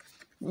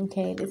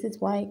 Okay, this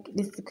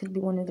could be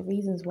one of the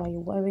reasons why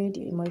you're worried.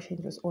 Your emotions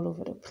was all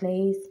over the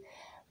place.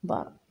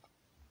 But,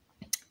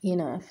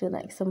 I feel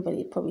like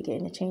somebody probably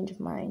getting a change of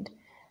mind.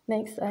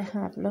 Next, I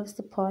have loves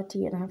to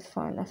party and have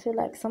fun. I feel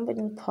like somebody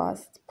in the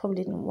past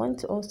probably didn't want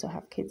to also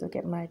have kids or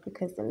get married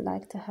because they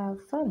like to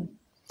have fun.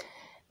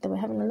 They were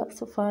having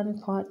lots of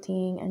fun,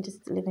 partying, and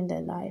just living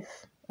their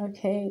life.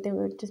 Okay, they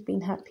were just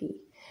being happy.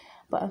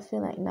 But I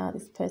feel like now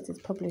this person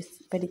is probably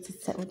ready to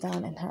settle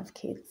down and have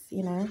kids,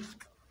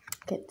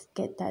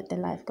 get the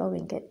life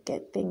going,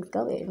 get things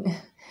going.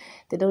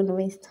 They don't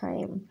waste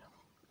time.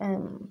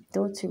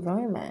 Door to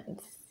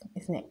romance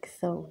is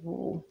next.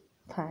 So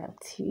pile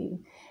 2.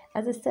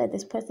 As I said,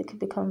 this person could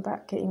be coming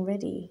back getting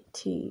ready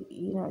to,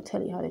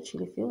 tell you how they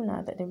truly feel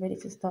now that they're ready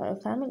to start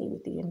a family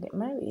with you and get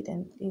married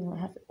and,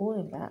 have all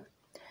of that.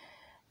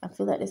 I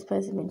feel like this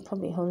person has been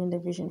probably holding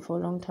their vision for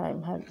a long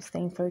time,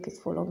 staying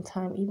focused for a long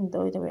time, even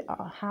though they were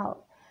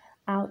out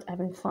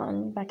having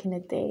fun back in the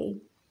day.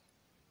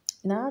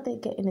 Now they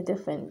get in a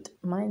different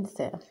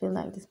mindset. I feel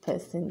like this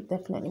person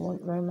definitely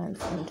wants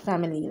romance and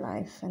family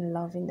life and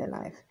love in their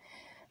life.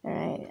 All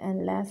right.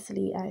 And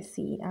lastly,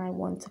 I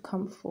want to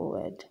come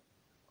forward.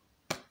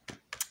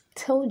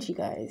 Told you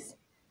guys.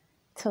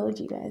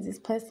 This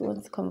person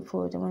wants to come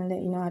forward. I want to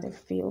let you know how they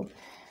feel.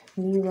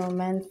 New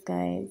romance,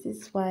 guys.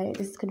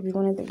 This could be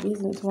one of the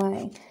reasons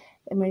why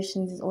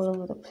emotions is all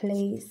over the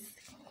place.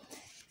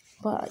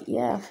 But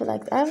yeah, I feel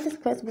like either this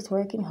person was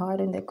working hard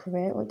on their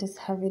career or just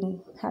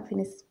having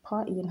happiness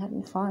party and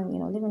having fun,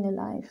 living their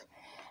life.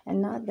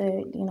 And now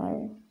they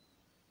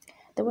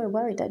were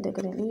worried that they're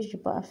going to lose you.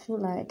 But I feel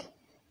like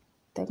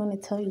they're going to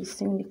tell you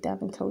soon if they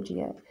haven't told you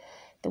yet.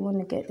 They want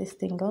to get this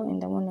thing going.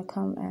 They want to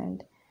come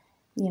and,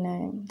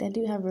 they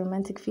do have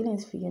romantic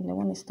feelings for you and they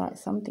want to start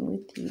something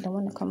with you. They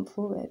want to come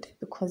forward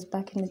because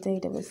back in the day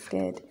they were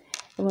scared.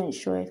 They weren't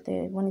sure if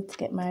they wanted to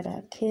get married or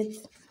have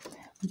kids.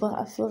 But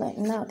I feel like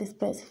now this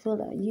person feel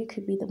that you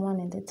could be the one,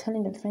 and they're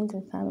telling their friends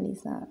and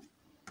families that,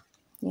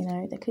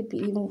 they could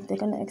be they're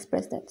going to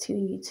express that to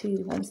you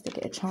too once they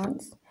get a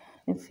chance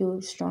and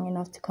feel strong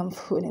enough to come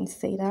forward and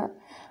say that.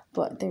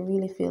 But they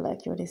really feel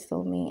like you're their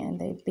soulmate and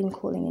they've been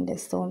calling in their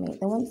soulmate.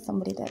 They want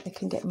somebody that they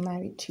can get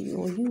married to,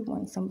 or you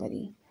want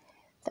somebody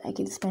that I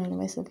can spend the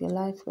rest of your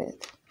life with.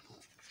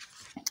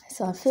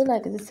 So I feel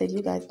like, as I said,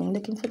 you guys been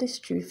looking for this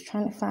truth,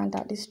 trying to find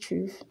out this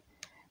truth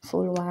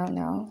for a while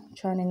now,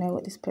 trying to know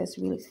what this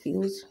person really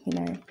feels.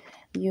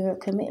 Your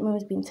commitment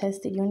was being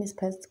tested. You and this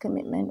person's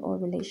commitment or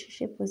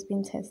relationship was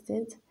being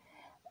tested.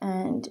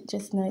 And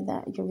just know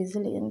that your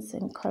resilience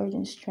and courage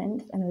and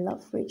strength and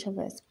love for each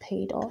other has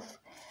paid off.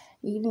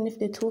 Even if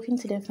they're talking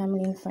to their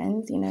family and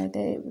friends,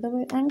 they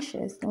were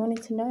anxious. They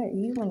wanted to know.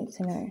 You wanted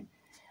to know.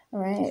 All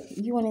right?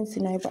 You wanted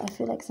to know. But I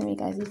feel like some of you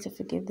guys need to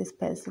forgive this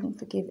person,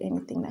 forgive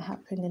anything that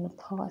happened in the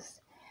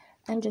past.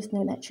 And just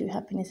know that true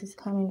happiness is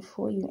coming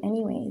for you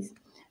anyways.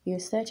 You're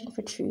searching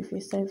for truth. You're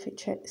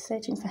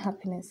searching for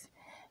happiness.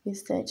 You're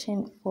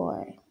searching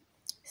for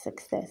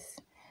success.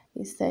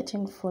 You're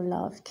searching for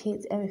love,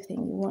 kids,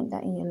 everything. You want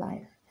that in your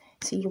life.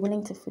 So you're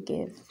willing to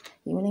forgive.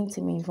 You're willing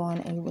to move on,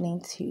 and you're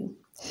willing to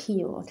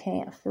heal,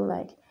 okay? I feel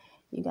like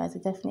you guys are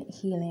definitely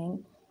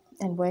healing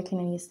and working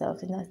on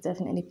yourself, and that's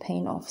definitely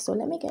paying off. So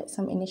let me get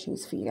some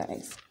initials for you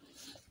guys.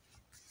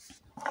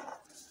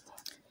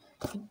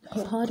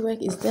 Your hard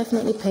work is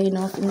definitely paying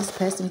off, and this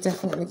person is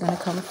definitely going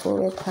to come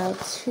forward. Pile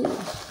 2.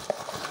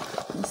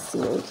 Let's see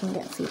what we can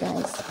get for you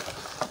guys.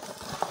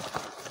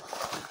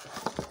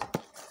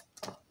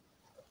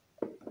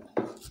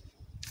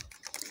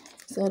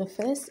 So the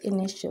first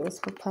initials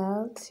for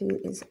pile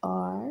 2 is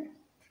R,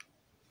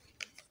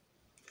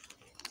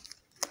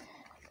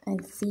 a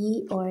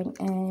Z or an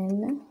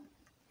N.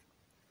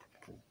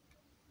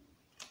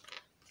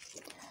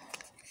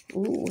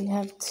 Ooh, we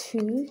have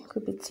 2,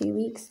 could be 2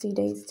 weeks, 2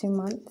 days, 2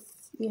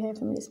 months. You hear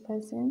from this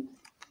person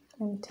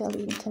and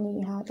telling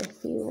you how they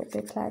feel, what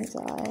their plans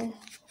are.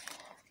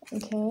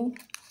 Okay.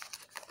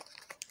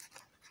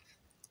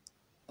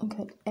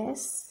 Okay,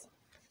 S.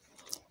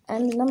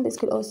 And the numbers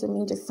could also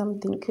mean just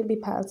something. It could be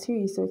pile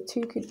 2, so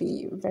 2 could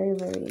be a very,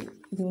 very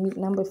unique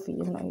number for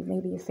you.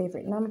 Maybe your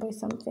favorite number or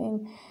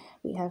something.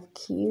 We have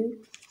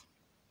Q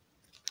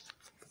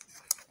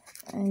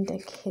and a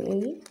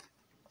K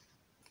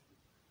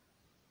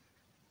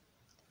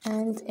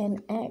and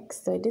an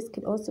X. So this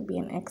could also be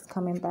an X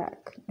coming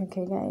back.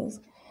 Okay, guys.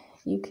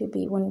 You could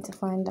be wanting to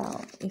find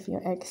out if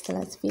your ex still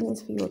has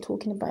feelings for you or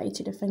talking about you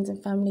to their friends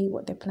and family,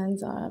 what their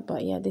plans are.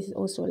 But yeah, this is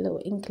also a little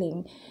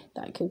inkling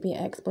that it could be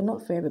an ex, but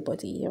not for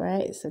everybody,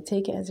 alright? So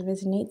take it as it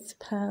resonates,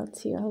 pal,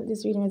 too. I hope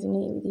this reading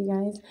resonated with you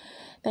guys.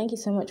 Thank you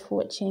so much for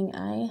watching.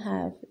 I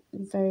have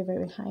very,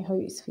 very high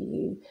hopes for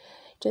you.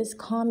 Just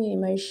calm your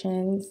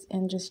emotions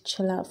and just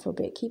chill out for a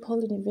bit. Keep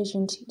holding your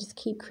vision to just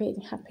keep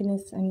creating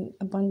happiness and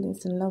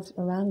abundance and love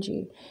around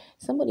you.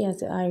 Somebody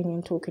has the irony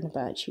in talking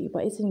about you,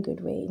 but it's in a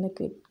good way, in a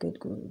good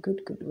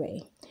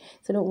way.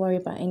 So don't worry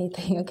about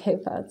anything, okay,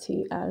 pal?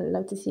 Too. I'd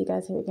love to see you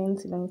guys here again.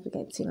 So don't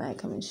forget to like,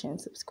 comment, share, and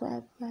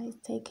subscribe. Guys,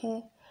 take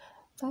care.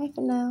 Bye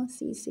for now.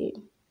 See you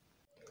soon.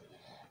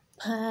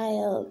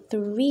 Pile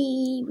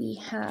 3,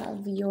 we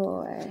have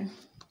your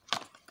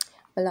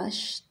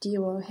blush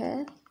duo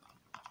hair.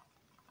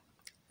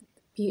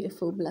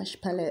 Beautiful blush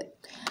palette.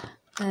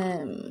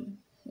 I'm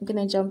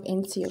gonna jump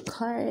into your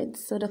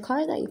cards. So the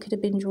card that you could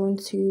have been drawn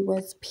to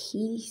was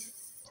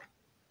peace.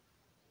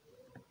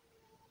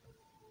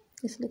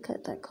 Just look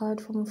at that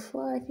card from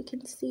afar if you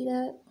can see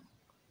that.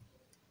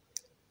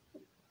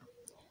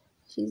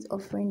 She's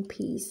offering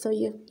peace. So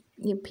your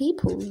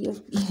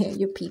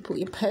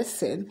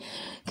person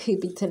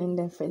could be telling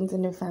their friends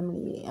and their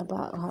family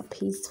about how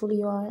peaceful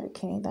you are.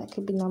 Okay, that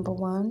could be number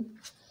 1.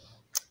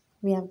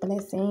 We have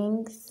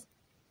blessings.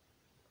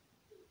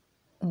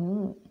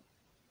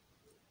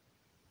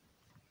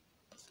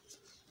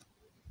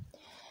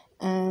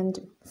 And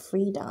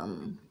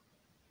freedom.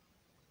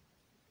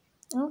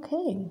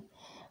 Okay,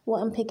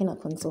 what I'm picking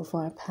up on so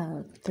far,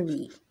 pile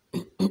 3.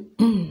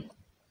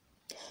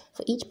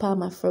 For each pile,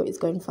 my throat is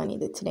going funny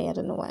today. I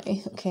don't know why.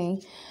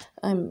 Okay,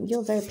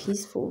 you're very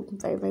peaceful,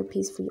 very, very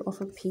peaceful. You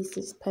offer peace to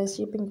this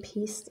person. You bring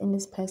peace in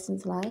this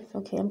person's life.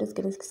 Okay, I'm just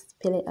gonna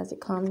spill it as it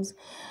comes.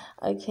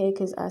 Okay,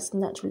 because I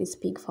naturally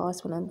speak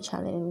fast when I'm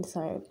channeling,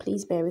 so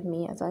please bear with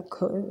me as I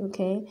go.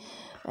 Okay,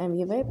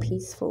 you're very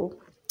peaceful.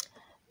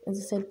 As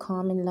I said,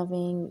 calm and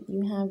loving.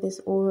 You have this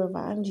aura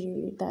around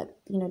you that,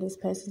 this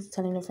person's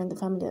telling their friend, the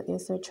family that they're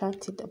so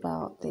attracted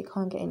about. They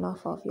can't get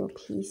enough of your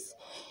peace.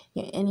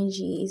 Your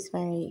energy is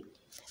very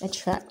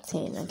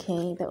attracting,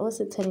 okay? They're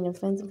also telling their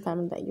friends and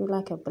family that you're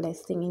like a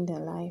blessing in their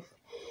life.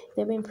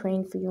 They've been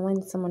praying for you,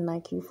 wanting someone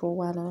like you for a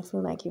while, and I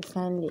feel like you're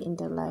finally in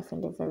their life,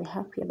 and they're very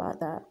happy about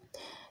that.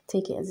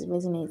 Take it as it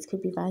resonates.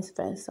 Could be vice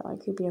versa.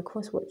 It could be a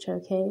cross watcher,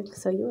 okay?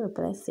 So you're a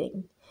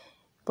blessing.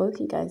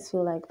 Both you guys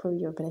feel like probably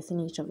you're a blessing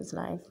in each other's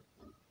life.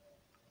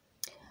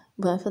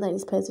 But I feel like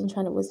this person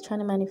was trying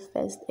to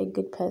manifest a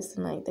good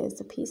person. Like, there's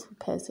a peaceful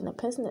person, a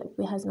person that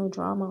has no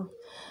drama.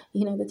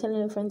 They're telling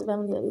their friends and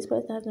family that this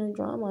person has no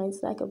drama.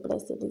 It's like a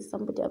blessing. It's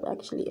somebody I've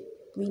actually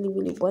really,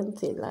 really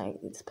wanted.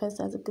 Like, this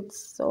person has a good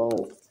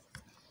soul.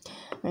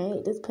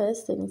 Right? This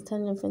person is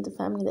telling their friends and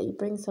family that you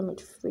bring so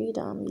much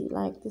freedom.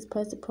 This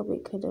person probably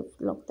could have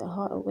locked their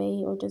heart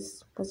away, or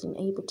just wasn't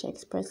able to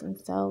express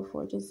himself,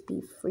 or just be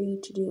free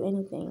to do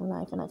anything in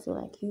life. And I feel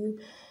like you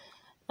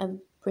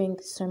bring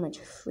so much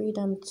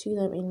freedom to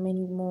them in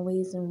many more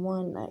ways than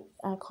one. Like,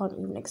 I can't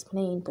even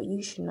explain, but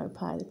you should know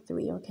pile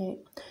 3, okay?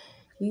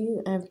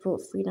 You have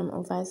brought freedom,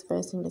 or vice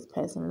versa, in this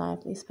person's life.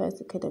 This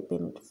person could have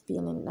been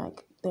feeling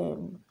like they're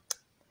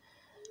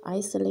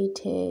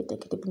isolated. They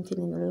could have been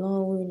feeling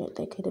alone.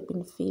 They could have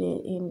been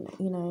feeling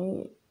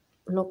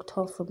locked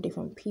off from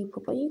different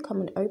people. But you come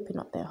and open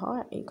up their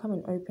heart. You come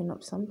and open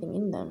up something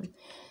in them,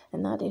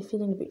 and now they're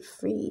feeling a bit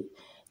free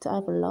to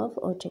either love,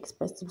 or to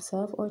express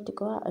themselves, or to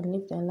go out and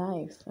live their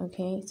life.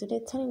 Okay, so they're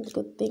telling the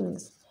good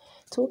things,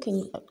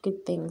 talking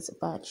good things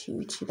about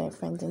you to their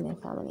friends and their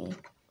family.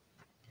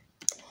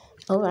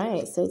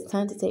 Alright, so it's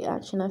time to take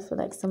action. I feel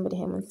like somebody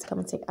here wants to come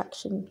and take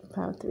action.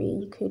 Pile 3,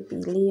 you could be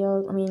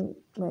Leo.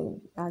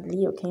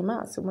 Leo came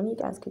out, so one of you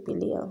guys could be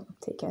Leo.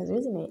 Take it as it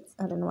resonates.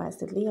 I don't know why I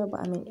said Leo, but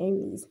I mean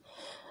Aries.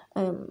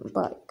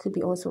 But could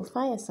be also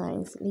fire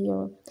signs: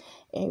 Leo,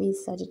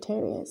 Aries,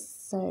 Sagittarius.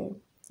 So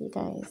you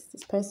guys,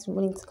 this person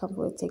willing to come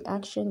forward, take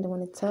action. They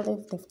want to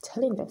they're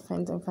telling their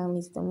friends and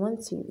families they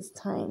want to. It's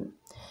time.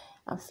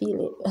 I feel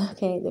it.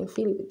 Okay, they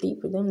feel it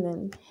deep within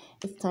them.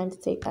 It's time to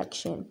take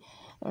action.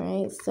 All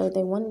right, so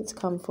they wanted to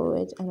come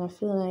forward, and I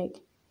feel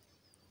like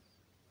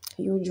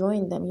you're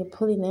drawing them, you're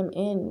pulling them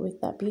in with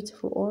that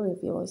beautiful aura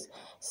of yours.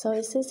 So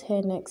it says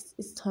here next,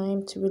 it's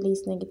time to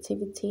release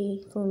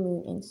negativity. Full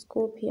moon in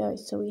Scorpio.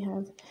 So we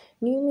have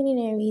new moon in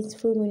Aries,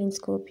 full moon in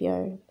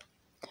Scorpio.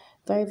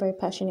 Very, very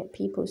passionate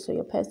people. So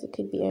your person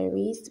could be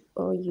Aries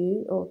or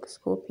you or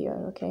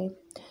Scorpio, okay?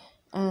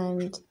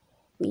 And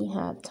we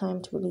have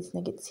time to release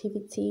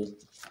negativity.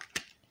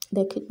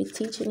 They could be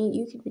teaching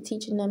you could be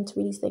teaching them to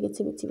release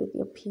negativity with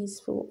your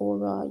peaceful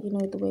aura, you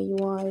know, the way you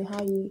are,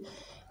 how you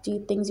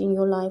do things in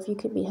your life. You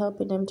could be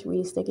helping them to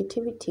release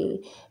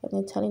negativity, and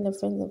they're telling their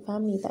friends and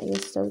family that you're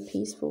so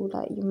peaceful,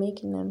 that you're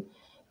making them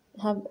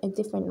have a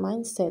different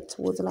mindset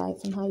towards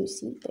life and how you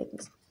see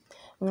things,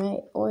 right?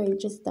 Or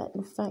just that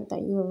the fact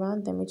that you're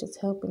around them is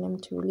just helping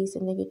them to release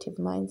a negative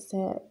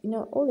mindset, you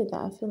know, all of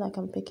that. I feel like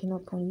I'm picking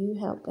up on you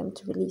help them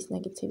to release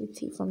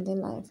negativity from their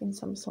life in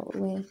some sort of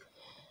way.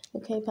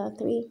 Okay, part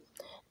 3.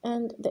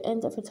 And the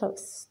end of a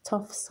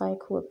tough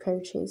cycle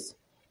approaches.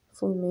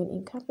 Full moon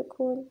in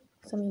Capricorn.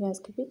 Some of you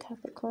guys could be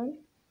Capricorn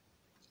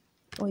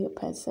or your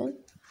person.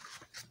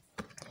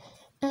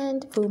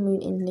 And full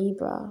moon in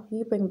Libra.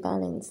 You bring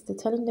balance. They're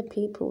telling the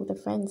people, the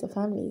friends, the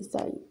families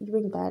that you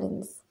bring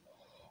balance.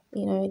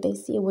 You know, they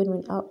see a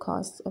win-win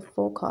outcast, a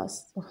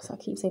forecast. Oh, so I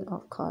keep saying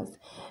outcast.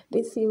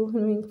 They see a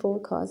win-win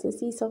forecast. They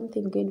see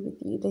something good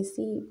with you. They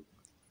see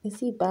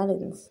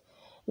balance.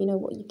 You know,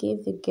 what you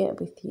give, they get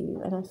with you.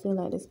 And I feel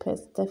like this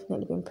person's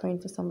definitely been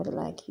praying for somebody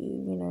like you.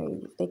 You know,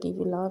 if they give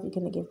you love, you're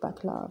going to give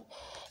back love.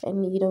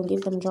 And you don't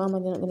give them drama,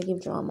 they're not going to give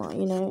drama,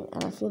 you know.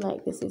 And I feel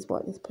like this is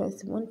what this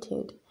person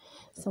wanted.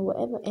 So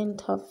whatever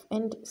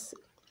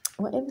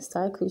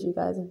cycles you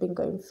guys have been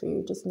going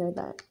through, just know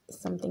that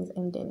something's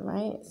ending,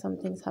 right?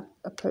 Something's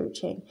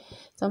approaching.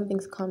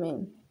 Something's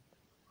coming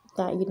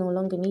that you no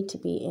longer need to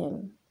be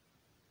in.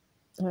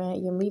 All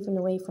right, you're moving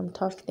away from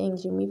tough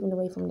things. You're moving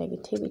away from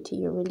negativity.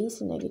 You're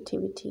releasing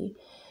negativity.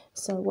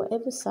 So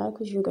whatever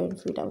cycles you're going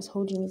through that was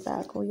holding you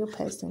back, or your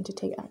person to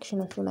take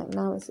action, I feel like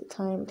now is the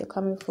time. They're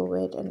coming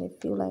forward and they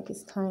feel like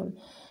it's time,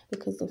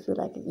 because they feel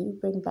like you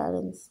bring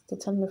balance. They're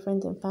telling their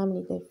friends and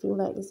family they feel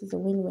like this is a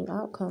win-win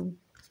outcome.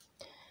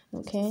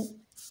 Okay,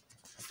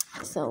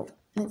 so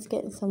let's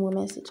get some more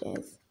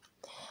messages.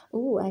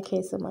 Ooh, I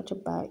care so much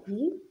about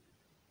you.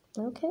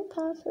 Okay,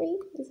 part 3.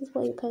 This is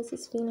what your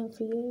person's feeling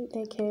for you.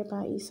 They care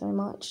about you so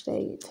much.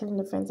 They telling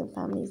their friends and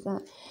families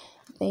that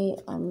they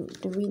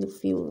really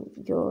feel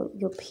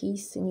your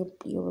peace, and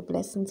you're a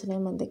blessing to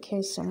them, and they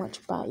care so much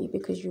about you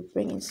because you're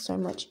bringing so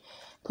much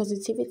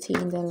positivity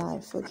in their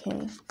life.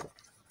 Okay,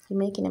 you're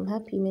making them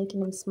happy, making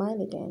them smile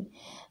again,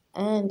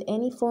 and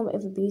any form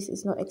of abuse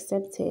is not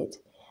accepted.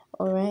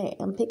 All right,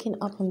 I'm picking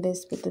up on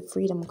this with the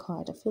freedom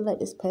card. I feel like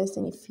this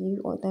person, if you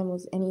or them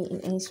was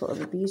in any sort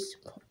of abuse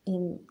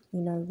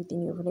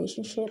within your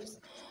relationships,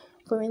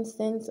 for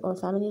instance, or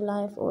family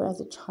life, or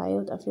as a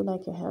child, I feel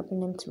like you're helping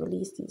them to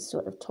release these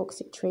sort of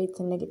toxic traits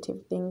and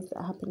negative things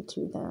that happen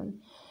to them.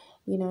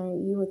 You know,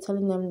 you were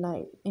telling them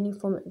like any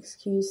form of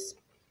abuse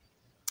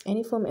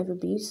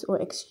or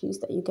excuse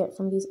that you get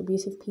from these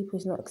abusive people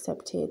is not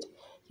accepted.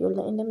 You're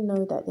letting them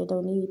know that they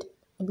don't need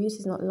abuse.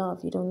 Is not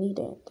love. You don't need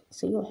it.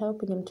 So you're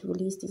helping them to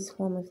release these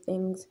form of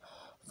things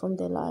from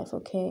their life.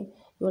 Okay,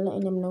 you're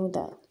letting them know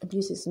that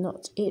abuse is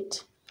not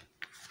it.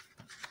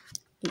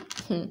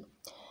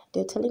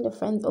 They're telling their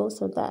friends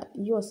also that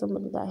you are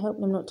somebody that help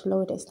them not to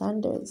lower their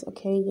standards.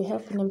 Okay, you're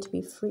helping them to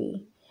be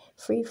free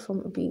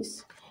from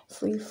abuse,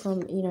 free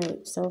from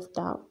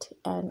self-doubt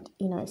and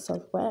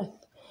self-worth.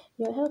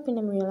 You're helping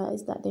them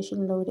realize that they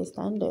shouldn't lower their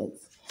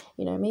standards.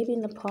 You know, maybe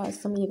in the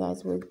past, some of you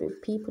guys were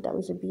people that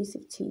was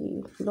abusive to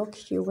you,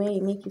 locked you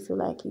away, make you feel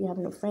like you have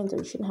no friends, or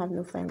you shouldn't have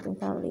no friends and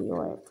family.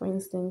 Or, for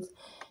instance,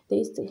 they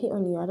used to hit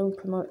on you. I don't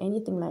promote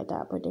anything like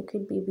that, but there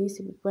could be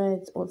abusive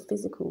words or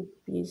physical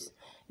abuse,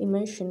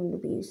 emotional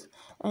abuse.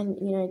 And,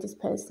 this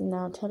person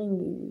now telling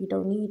you, you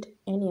don't need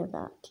any of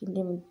that.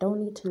 You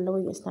don't need to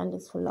lower your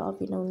standards for love.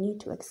 You don't need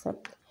to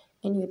accept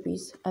any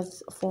abuse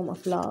as a form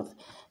of love,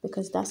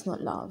 because that's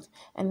not love.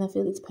 And I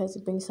feel this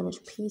person brings so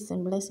much peace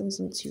and blessings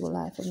into your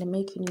life, and they're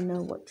making you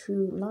know what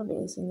true love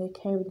is, and they're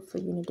caring for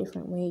you in a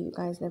different way you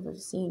guys never have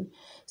seen.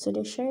 So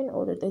they're sharing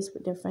all of this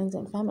with their friends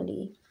and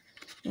family.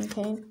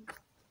 Okay,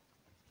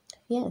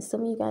 yeah,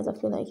 some of you guys, I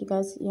feel like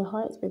your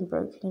heart's been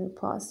broken in the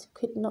past.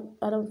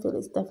 I don't feel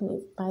it's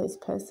definitely by this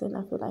person.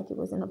 I feel like it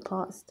was in the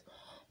past.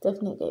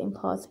 Definitely getting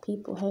past,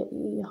 people hurt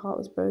you, your heart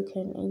was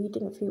broken, and you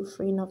didn't feel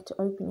free enough to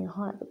open your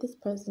heart. But this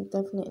person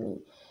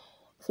definitely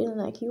feeling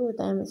like you or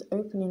them is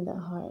opening their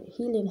heart,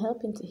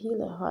 helping to heal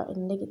their heart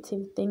and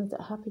negative things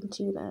that happen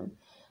to them.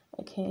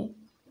 Okay,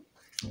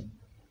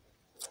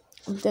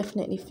 I'm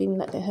definitely feeling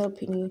like they're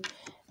helping you.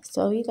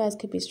 So you guys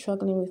could be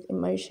struggling with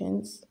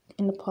emotions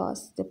in the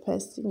past.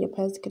 Your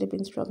person could have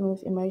been struggling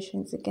with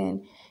emotions.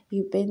 Again,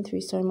 you've been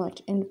through so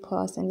much in the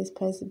past, and this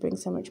person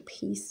brings so much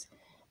peace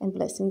and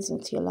blessings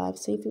into your life.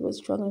 So if you were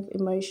struggling with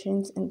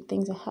emotions and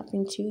things that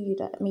happened to you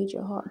that made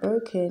your heart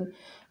broken,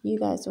 you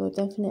guys are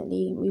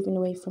definitely moving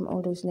away from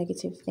all those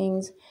negative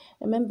things.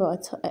 Remember,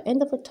 an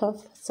end of a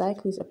tough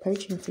cycle is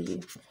approaching for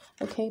you.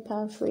 Okay,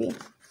 power 3.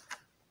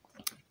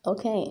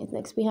 Okay,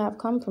 next we have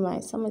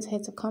compromise. Someone's here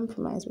to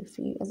compromise with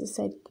you. As I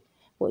said,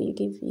 what you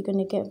give, you're going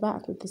to get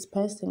back with this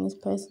person. This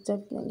person's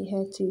definitely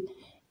here to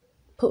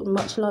put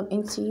much love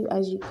into you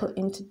as you put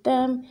into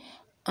them,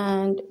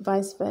 and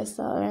vice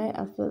versa. All right,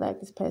 I feel like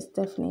this person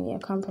definitely a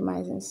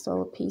compromising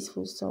soul, a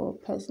peaceful soul,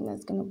 a person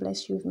that's going to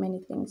bless you with many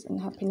things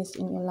and happiness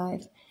in your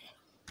life.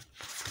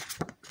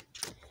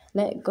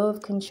 Let go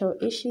of control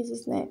issues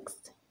is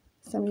next.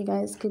 Some of you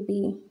guys could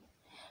be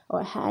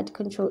or had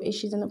control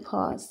issues in the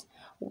past,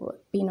 or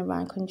being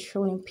around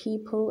controlling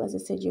people. As I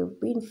said, you're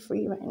being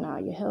free right now.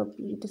 You help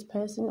you, this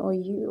person, or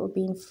you are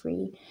being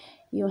free.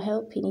 You're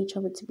helping each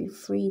other to be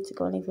free, to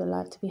go and live your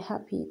life, to be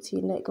happy, to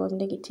let go of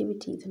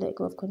negativity, to let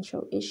go of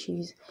control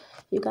issues.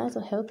 You guys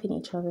are helping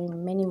each other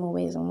in many more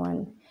ways than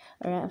one.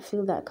 All right, I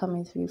feel that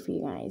coming through for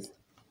you guys.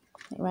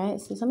 Right,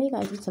 so some of you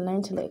guys need to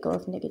learn to let go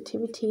of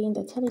negativity, and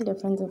they're telling their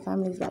friends and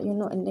families that you're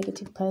not a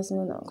negative person,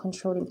 you're not a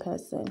controlling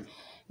person,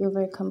 you're a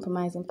very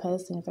compromising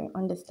person, a very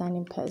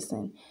understanding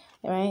person.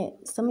 Right,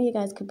 some of you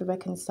guys could be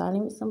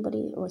reconciling with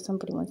somebody, or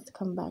somebody wants to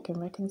come back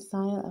and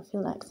reconcile. I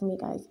feel like some of you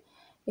guys,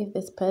 if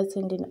this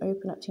person didn't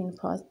open up to you in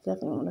the past, they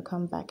definitely want to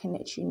come back and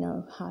let you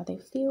know how they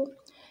feel.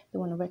 They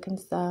want to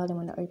reconcile, they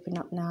want to open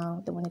up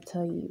now, they want to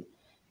tell you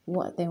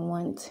what they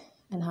want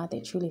and how they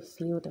truly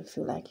feel. They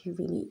feel like you're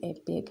really a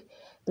big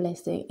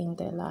blessing in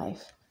their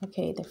life.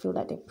 Okay, they feel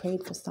like they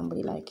prayed for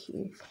somebody like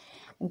you.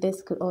 And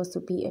this could also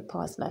be a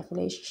past life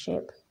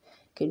relationship,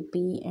 could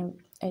be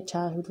a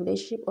childhood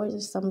relationship, or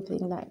just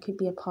something that could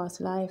be a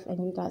past life,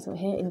 and you guys are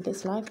here in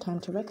this lifetime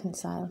to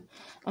reconcile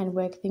and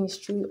work things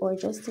through, or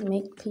just to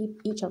make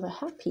each other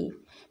happy,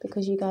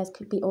 because you guys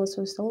could be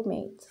also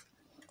soulmates.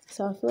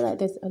 So I feel like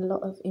there's a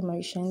lot of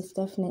emotions,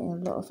 definitely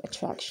a lot of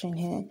attraction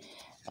here,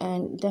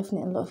 and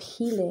definitely a lot of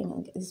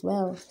healing as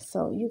well.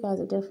 So you guys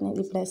are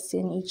definitely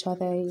blessing each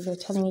other. You're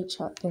telling each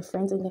other, their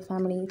friends and their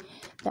family,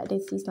 that they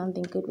see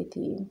something good with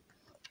you.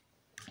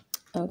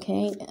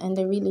 Okay, and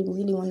they really,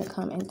 really want to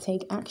come and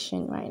take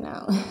action right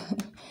now.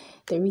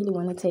 They really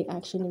want to take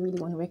action. They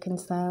really want to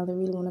reconcile. They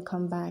really want to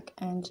come back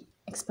and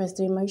express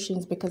their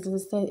emotions, because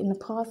as I said, in the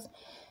past,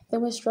 they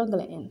were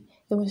struggling.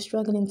 They were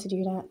struggling to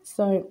do that.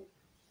 So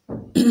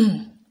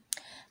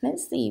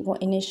let's see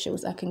what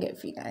initials I can get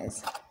for you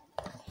guys,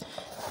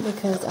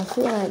 because I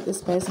feel like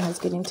this person has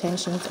good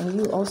intentions, and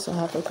you also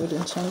have a good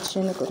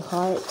intention, a good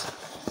heart.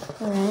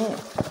 All right,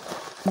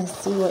 let's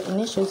see what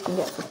initials you can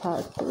get for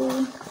part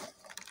 3.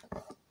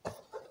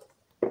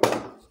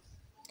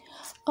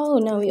 Oh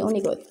no, we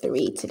only got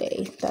 3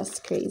 today. That's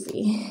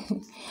crazy.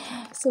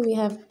 So we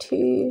have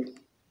 2.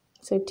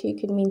 So 2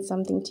 could mean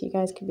something to you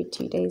guys. Could be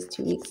 2 days,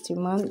 2 weeks, 2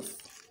 months.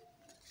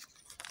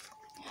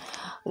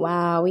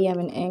 Wow, we have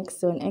an X.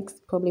 So an X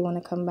probably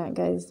want to come back,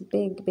 guys.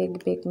 Big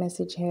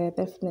message here.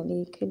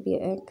 Definitely could be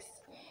an X.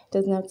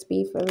 Doesn't have to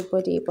be for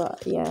everybody,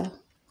 but yeah.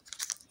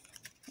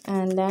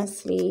 And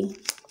lastly,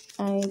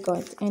 I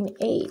got an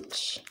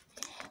H.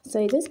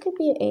 So this could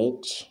be an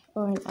H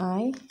or an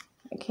I.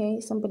 Okay,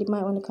 somebody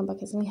might want to come back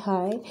and say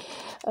hi,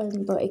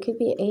 but it could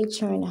be an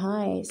H or an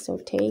I, so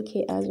take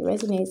it as it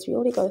resonates. We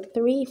only got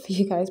 3 for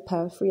you guys,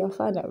 power 3. I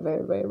found that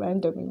very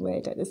random and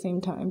weird at the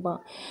same time, but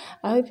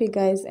I hope you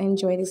guys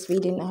enjoy this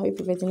reading. I hope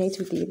it resonates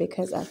with you,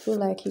 because I feel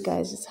like you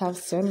guys just have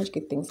so much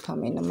good things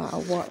coming, no matter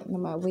what, no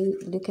matter where you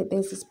look at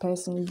this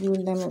person, you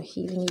and them are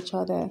healing each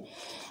other.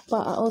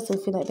 But I also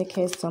feel like they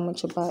care so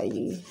much about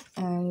you,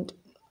 and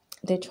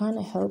they're trying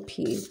to help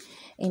you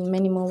in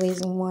many more ways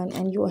than one,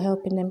 and you're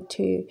helping them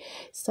too.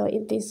 So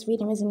if this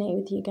reading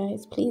resonates with you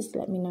guys, please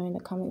let me know in the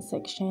comment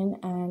section,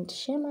 and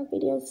share my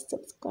videos,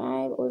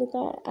 subscribe, all of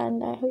that.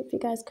 And I hope you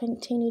guys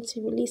continue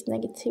to release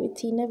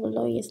negativity, never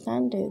lower your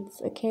standards,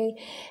 okay?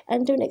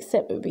 And don't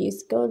accept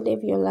abuse. Go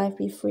live your life,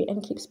 be free,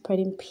 and keep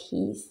spreading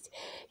peace.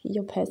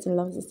 Your person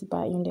loves this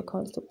about you, and they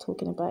can't stop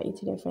talking about you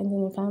to their friends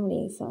and their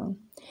family. So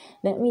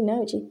let me know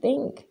what you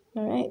think.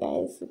 All right,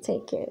 guys,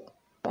 take care.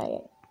 Bye.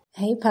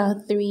 Hey, power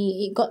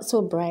 3, it got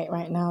so bright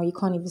right now, you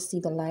can't even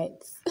see the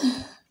lights.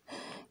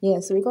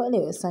 Yeah, so we got a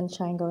little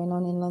sunshine going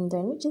on in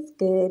London, which is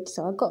good.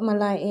 So I got my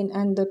lighting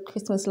and the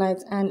Christmas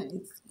lights, and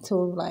it's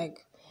still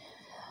like,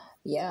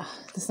 yeah,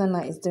 the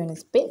sunlight is doing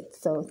its bit.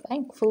 So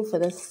thankful for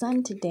the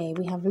sun today.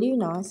 We have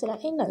Luna, so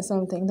that ain't that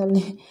something,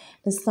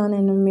 the sun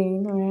and the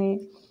moon, all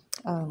right?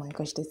 Oh my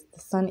gosh, the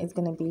sun is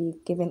going to be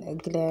giving a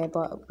glare,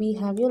 but we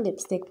have your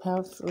lipstick,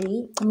 power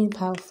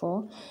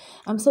 4.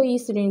 I'm so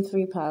used to doing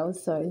 3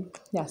 powers, so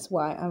that's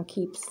why I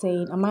keep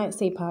saying, I might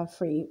say power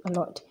 3 a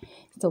lot,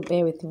 so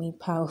bear with me,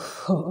 power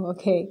 4,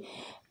 okay?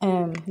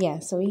 Yeah,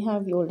 so we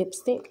have your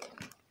lipstick,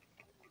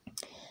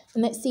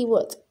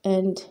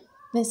 and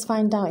let's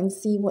find out and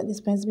see what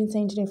this person's been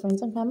saying to their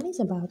friends and families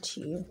about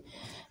you.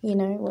 You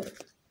know, what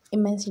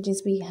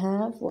messages we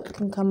have, what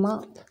can come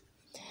up.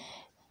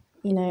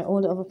 You know,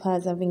 all the other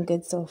cards have been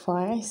good so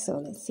far. So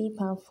let's see,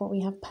 powerful.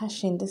 We have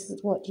passion. This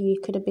is what you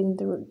could have been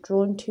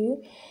drawn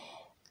to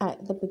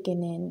at the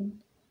beginning.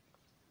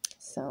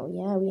 So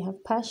yeah, we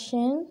have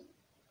passion.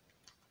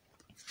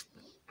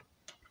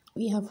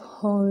 We have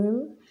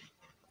home.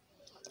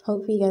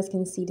 Hopefully you guys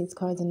can see these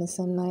cards in the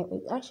sunlight.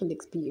 It actually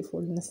looks beautiful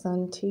in the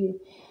sun too.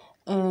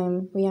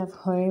 We have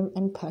home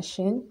and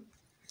passion.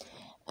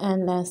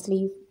 And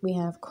lastly, we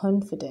have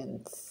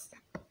confidence.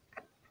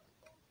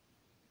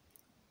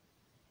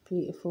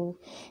 Beautiful.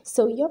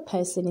 So your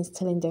person is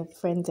telling their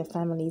friends or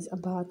families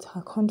about how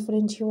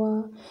confident you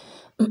are,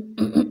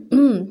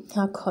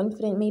 how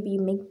confident maybe you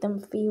make them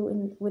feel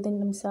within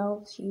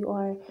themselves. You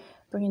are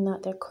bringing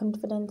out their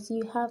confidence.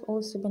 You have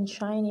also been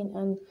shining,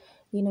 and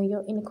you know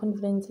your inner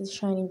confidence is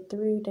shining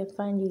through. They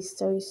find you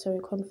so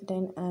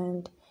confident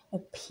and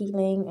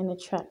appealing and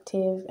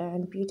attractive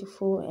and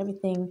beautiful.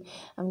 Everything.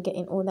 I'm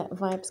getting all that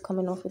vibes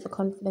coming off with the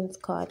confidence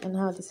card, and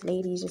how this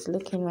lady is just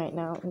looking right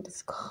now in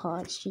this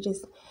card. She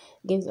just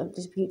gives up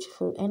this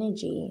beautiful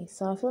energy.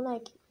 So I feel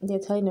like they're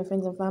telling their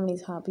friends and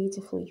families how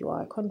beautiful you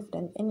are,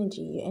 confident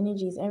energy. Your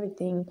energy is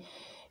everything.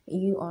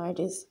 You are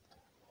just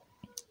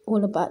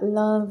all about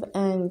love.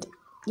 And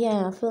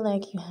yeah, I feel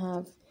like you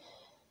have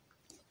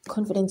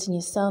confidence in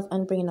yourself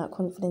and bringing out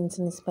confidence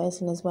in this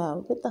person as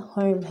well. With the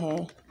home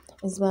here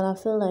as well, I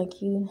feel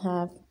like you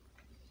have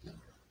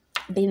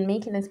been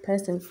making this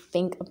person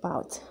think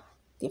about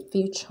their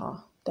future,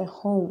 their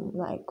home.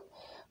 Like,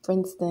 for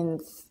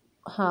instance,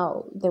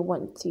 how they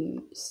want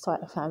to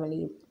start a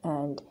family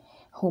and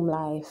home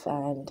life,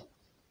 and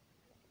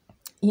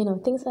you know,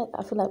 things like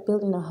I feel like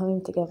building a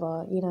home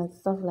together, you know,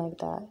 stuff like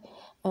that.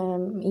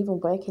 Even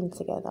working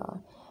together,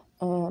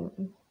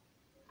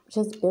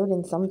 just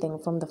building something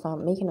from the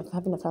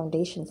having a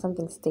foundation,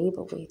 something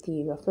stable with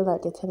you. I feel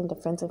like they're telling the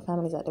friends and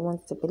families that they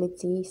want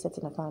stability,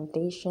 setting a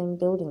foundation,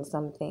 building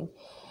something.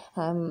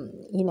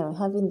 You know,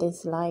 having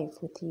this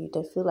life with you.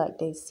 They feel like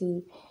they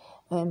see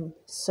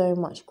so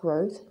much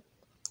growth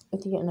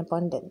with you in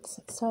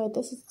abundance. So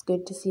this is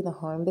good to see the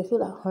home. They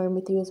feel at home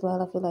with you as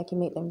well. I feel like you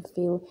make them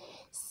feel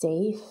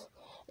safe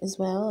as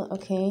well.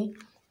 Okay.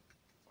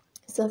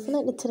 So I feel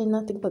like they're telling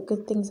nothing but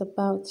good things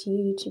about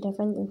you to their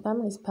friends and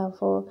family. Is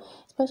powerful,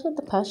 especially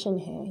the passion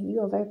here.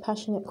 You are very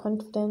passionate,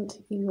 confident.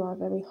 You are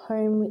very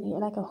home. You're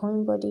like a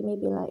homebody,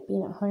 maybe like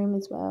being at home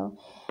as well,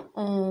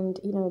 and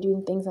you know,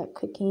 doing things like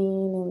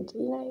cooking, and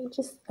you know, you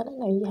just, I don't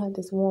know, you have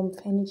this warmth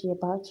energy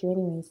about you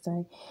anyway.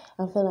 So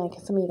I feel like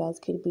some of you guys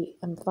could be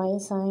fire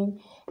sign.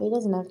 It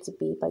doesn't have to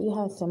be, but you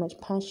have so much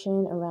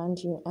passion around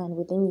you and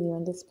within you,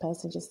 and this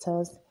person just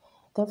tells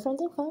their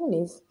friends and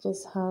families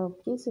just how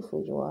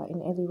beautiful you are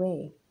in every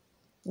way.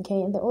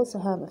 Okay, and they also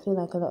have, I feel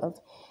like, a lot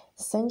of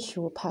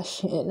sensual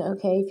passion.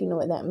 Okay, if you know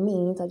what that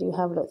means. I do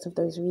have lots of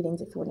those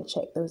readings if you want to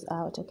check those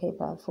out. Okay,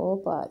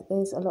 powerful. But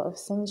there's a lot of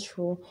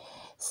sensual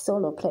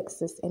solar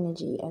plexus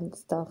energy and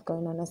stuff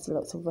going on. I see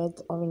lots of red,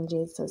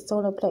 oranges. So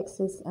solar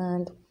plexus,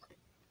 and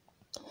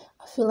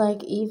I feel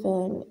like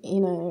even, you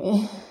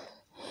know,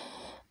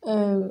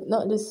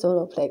 not just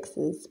solar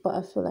plexus, but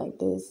I feel like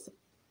there's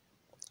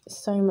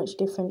so much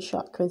different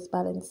chakras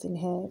balanced in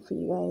here for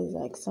you guys,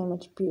 like so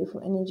much beautiful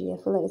energy.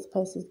 I feel like this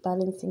person is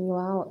balancing you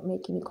out,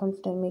 making you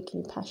confident, making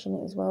you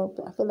passionate as well.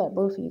 But I feel like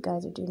both of you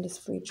guys are doing this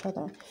for each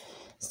other.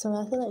 So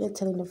I feel like they're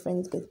telling their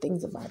friends good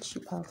things about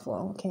you,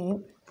 powerful.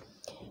 Okay,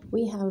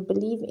 we have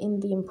believe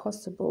in the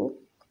impossible,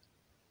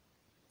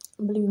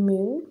 blue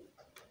moon.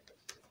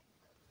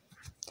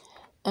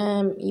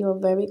 You are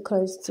very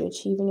close to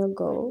achieving your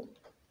goal,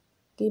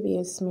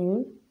 gibbous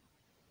moon.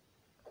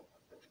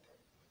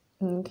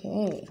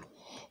 Okay,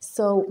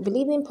 so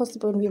believe in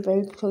impossible and you're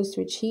very close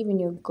to achieving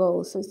your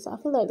goal. So I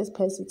feel like this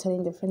person is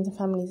telling their friends and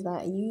families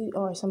that you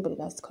are somebody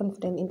that's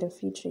confident in the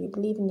future. You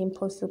believe in the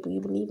impossible. You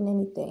believe in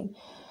anything.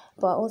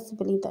 But I also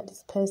believe that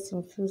this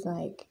person feels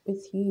like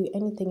with you,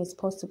 anything is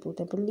possible.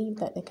 They believe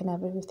that they can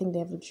have everything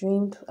they ever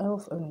dreamed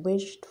of and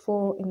wished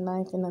for in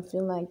life. And I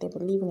feel like they're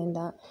believing in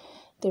that.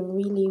 They're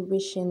really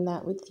wishing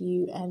that with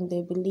you. And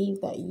they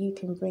believe that you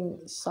can bring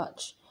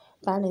such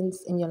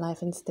balance in your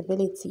life and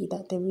stability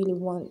that they really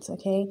want.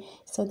 Okay,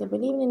 so they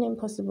believe in the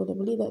impossible. They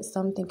believe that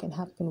something can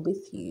happen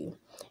with you.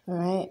 All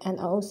right, and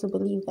I also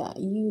believe that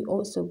you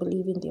also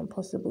believe in the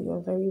impossible.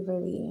 You're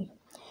very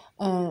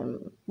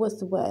what's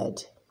the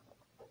word,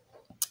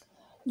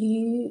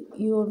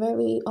 you're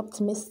very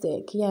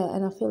optimistic, yeah,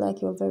 and I feel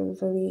like you're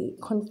very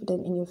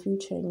confident in your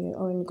future and your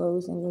own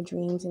goals and your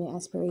dreams and your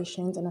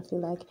aspirations. And I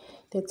feel like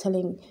they're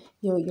telling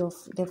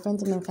their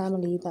friends and their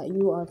family that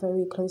you are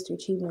very close to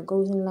achieving your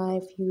goals in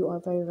life. You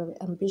are very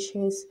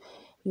ambitious,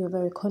 you're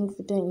very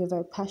confident, you're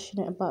very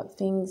passionate about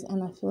things,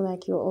 and I feel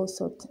like you're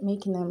also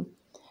making them,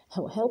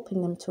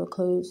 helping them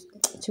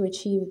to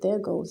achieve their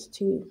goals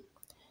too.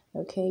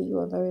 Okay, you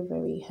are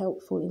very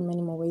helpful in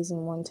many more ways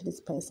than one to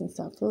this person.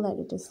 So I feel like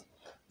they're just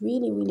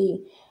really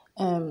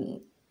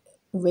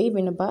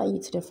raving about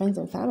you to their friends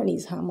and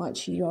families, how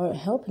much you're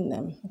helping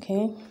them.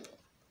 Okay,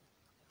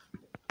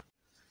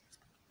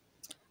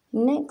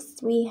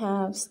 next we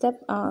have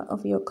step out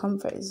of your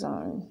comfort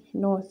zone,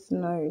 north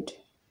node.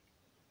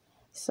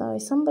 So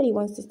somebody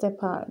wants to step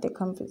out of their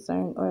comfort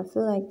zone, or I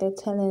feel like they're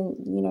telling,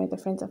 the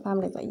friends and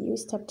family that you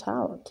stepped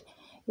out.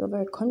 You're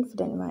very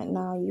confident right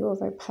now. You're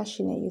very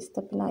passionate. You're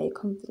stepping out your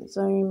comfort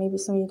zone. Maybe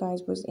some of you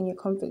guys was in your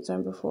comfort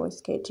zone before,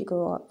 scared to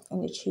go up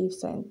and achieve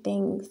certain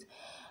things,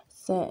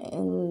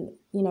 certain,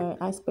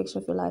 aspects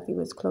of your life you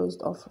was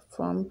closed off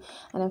from.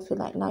 And I feel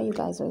like now you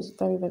guys are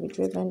very, very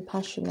driven,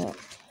 passionate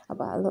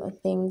about a lot of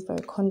things, very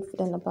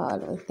confident about a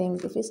lot of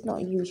things. If it's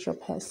not you, it's your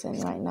person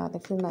right now. They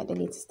feel like they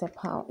need to step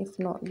out. If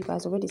not, you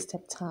guys already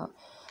stepped out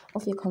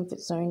of your comfort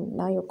zone.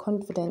 Now you're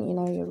confident,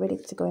 you're ready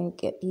to go and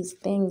get these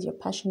things. You're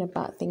passionate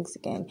about things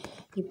again.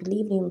 You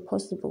believe in the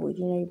impossible,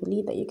 you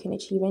believe that you can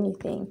achieve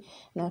anything.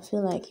 And I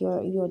feel like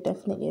you're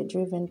definitely a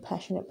driven,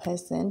 passionate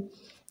person,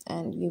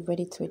 and you're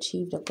ready to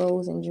achieve the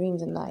goals and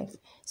dreams in life.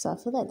 So I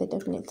feel like they're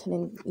definitely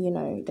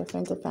telling, their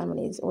friends and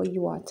families, or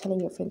you are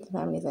telling your friends and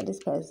families that this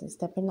person is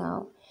stepping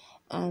out,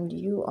 and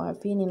you are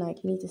feeling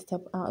like you need to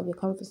step out of your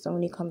comfort zone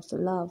when it comes to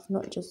love,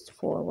 not just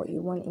for what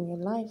you want in your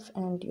life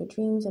and your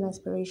dreams and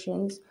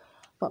aspirations,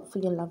 but for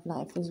your love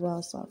life as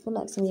well. So I feel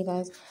like some of you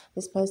guys,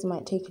 this person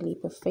might take a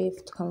leap of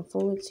faith to come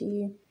forward to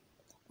you.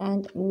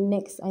 And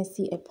next, I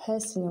see a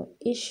personal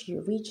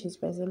issue reaches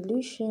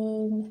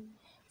resolution.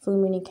 Full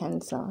moon in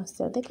Cancer.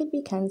 So there could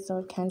be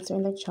Cancer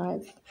in the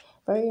chart.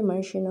 Very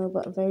emotional,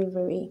 but very,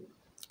 very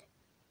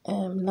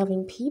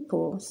loving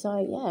people. So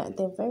yeah,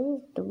 they're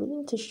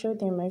willing to show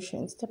their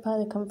emotions, step out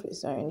of their comfort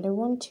zone. They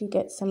want to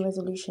get some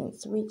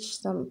resolutions,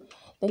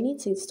 they need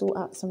to sort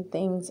out some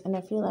things. And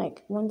I feel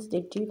like once they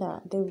do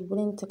that, they're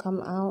willing to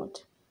come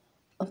out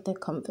of their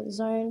comfort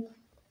zone.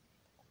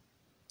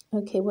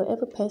 Okay,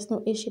 whatever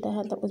personal issue they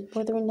had that was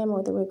bothering them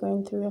or they were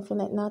going through, I feel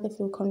like now they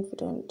feel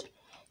confident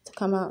to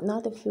come out.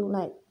 Now they feel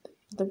like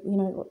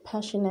what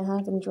passion they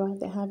have and drive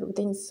they have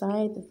within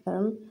inside of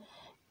them.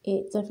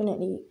 It's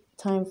definitely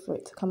time for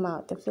it to come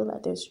out. They feel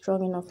like they're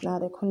strong enough now,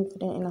 they're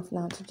confident enough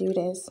now to do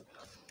this.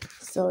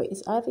 So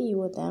it's either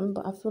you or them,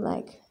 but I feel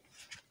like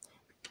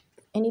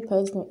any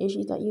personal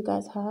issues that you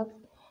guys have,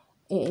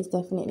 it is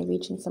definitely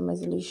reaching some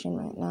resolution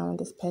right now, and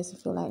this person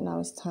feel like now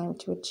it's time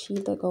to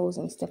achieve their goals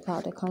and step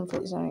out their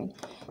comfort zone.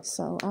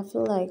 So I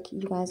feel like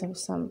you guys have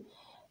some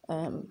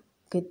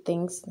good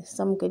things,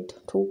 some good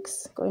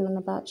talks going on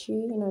about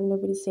you.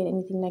 Nobody said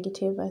anything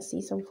negative I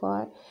see so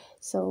far.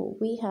 So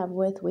we have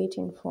worth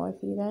waiting for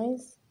you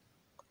guys.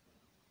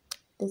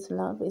 This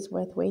love is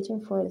worth waiting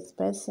for. This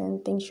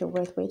person thinks you're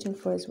worth waiting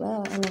for as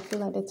well. And I feel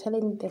like they're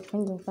telling their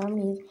friends and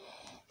families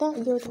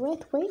that you're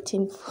worth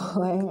waiting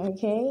for,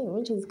 okay?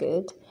 Which is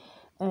good.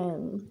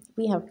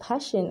 We have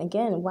passion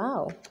again.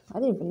 Wow, I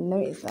didn't even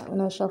notice that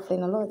when I was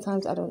shuffling. A lot of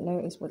times I don't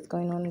notice what's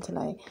going on until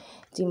I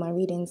do my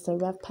reading. So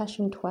we have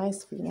passion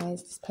twice for you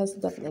guys. This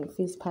person definitely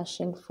feels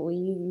passion for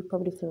you. You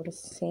probably feel the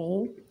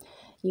same.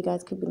 You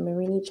guys could be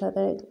mirroring each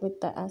other with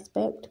that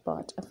aspect,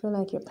 but I feel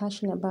like you're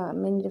passionate about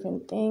many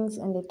different things,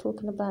 and they're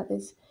talking about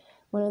this.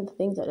 One of the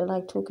things that they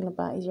like talking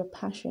about is your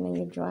passion and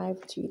your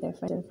drive to their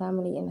friends and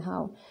family, and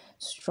how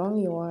strong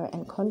you are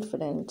and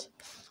confident.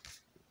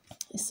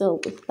 So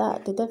with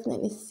that, they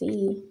definitely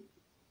see,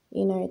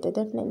 they're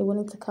definitely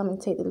willing to come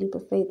and take the leap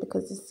of faith,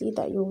 because they see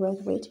that you're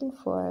worth waiting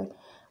for.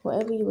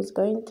 Whatever you was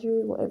going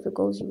through, whatever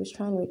goals you was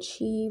trying to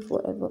achieve,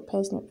 whatever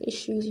personal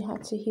issues you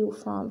had to heal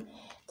from,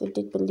 they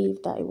did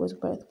believe that it was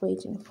worth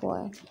waiting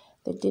for.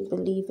 They did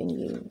believe in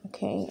you,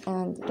 okay?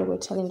 And they were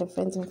telling their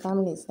friends and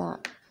families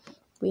that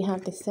we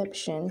have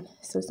deception.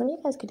 So some of you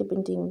guys could have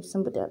been dealing with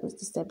somebody that was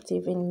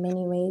deceptive in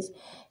many ways.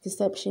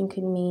 Deception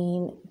could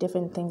mean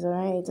different things, all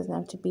right? It doesn't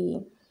have to be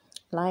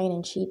lying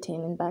and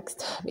cheating and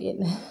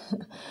backstabbing.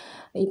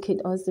 It could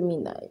also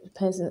mean that the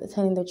person is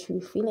telling their true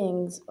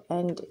feelings,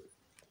 and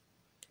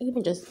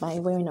even just by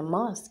wearing a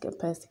mask, a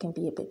person can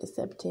be a bit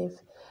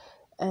deceptive,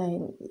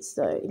 and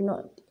so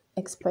not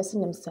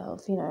expressing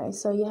themselves,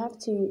 So you have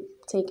to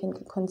take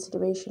into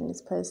consideration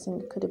this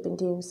person could have been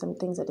dealing with some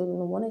things that they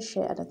didn't want to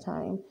share at the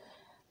time.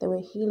 They were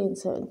healing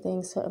certain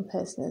things, certain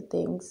personal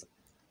things,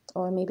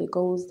 or maybe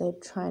goals they're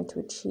trying to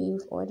achieve,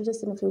 or they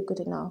just didn't feel good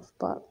enough.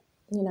 But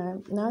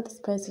now this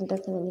person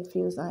definitely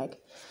feels like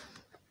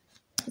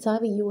it's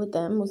either you or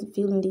them was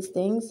feeling these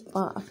things,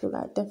 but I feel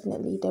like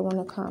definitely they want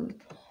to come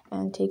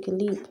and take a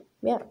leap.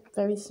 Yeah,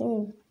 very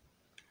soon.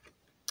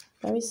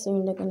 Very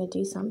soon they're going to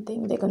do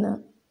something. They're going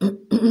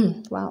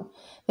to, wow,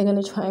 they're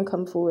going to try and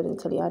come forward and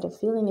tell you how they're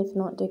feeling. If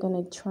not, they're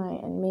going to try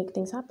and make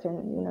things happen,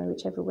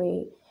 whichever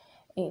way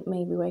it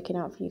may be working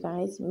out for you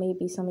guys.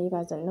 Maybe some of you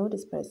guys don't know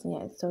this person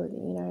yet, so,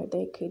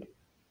 they could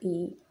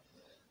be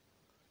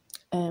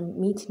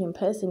meeting in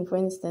person. For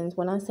instance,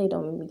 when I say you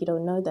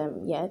don't know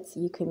them yet,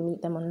 you can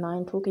meet them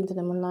online, talking to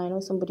them online,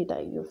 or somebody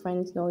that your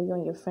friends know, you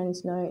and your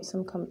friends know,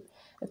 some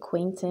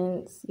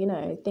acquaintance,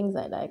 things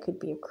like that. It could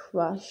be a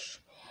crush,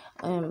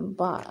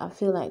 but I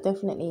feel like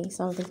definitely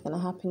something's gonna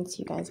happen to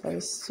you guys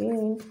very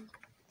soon.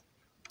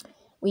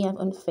 We have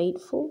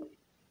unfaithful.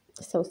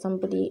 So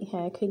somebody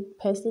here could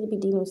personally be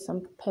dealing with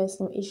some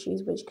personal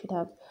issues, which could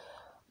have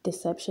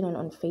deception and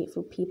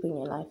unfaithful people in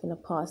your life in the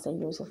past, and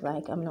you're just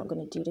like, I'm not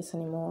going to do this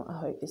anymore. I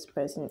hope this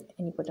person,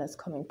 anybody that's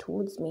coming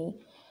towards me,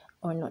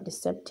 or not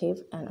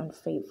deceptive and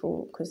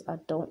unfaithful, because I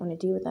don't want to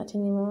deal with that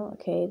anymore.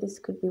 Okay, this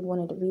could be one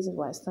of the reasons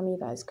why some of you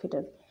guys could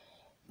have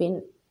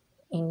been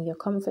in your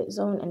comfort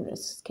zone and are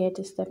scared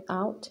to step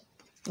out,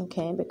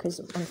 okay, because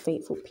of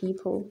unfaithful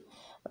people.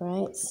 All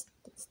right,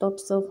 stop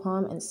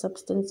self-harm and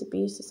substance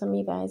abuse. So some of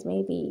you guys,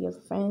 maybe your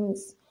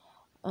friends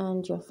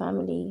and your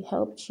family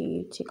helped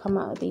you to come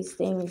out of these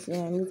things,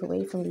 move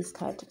away from these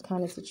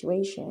kind of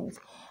situations.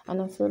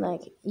 And I feel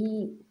like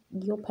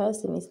your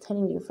person is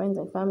telling your friends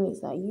and families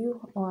that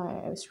you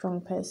are a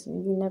strong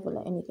person. You never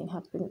let anything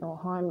happen or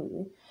harm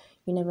you.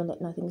 You never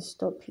let nothing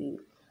stop you.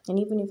 And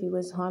even if you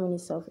was harming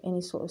yourself, any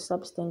sort of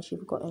substance,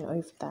 you've gotten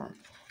over that.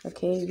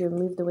 Okay, you're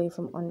moved away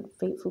from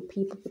unfaithful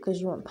people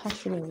because you want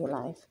passion in your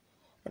life.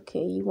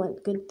 Okay, you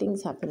want good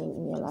things happening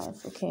in your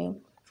life. Okay,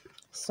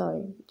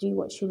 so do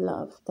what you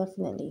love.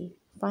 Definitely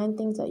find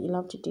things that you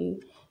love to do.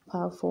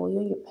 Powerful.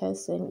 You're your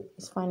person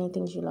is finding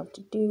things you love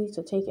to do.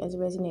 So take it as a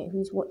resonate.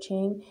 Who's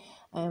watching?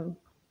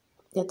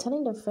 They're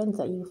telling their friends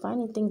that you're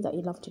finding things that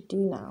you love to do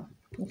now.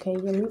 Okay,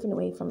 you're moving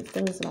away from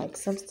things like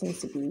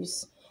substance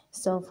abuse,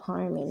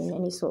 self-harming in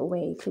any sort of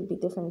way. It could be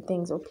different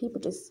things, or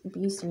people just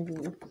abusing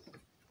you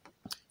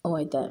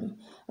or them.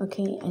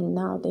 Okay, and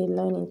now they're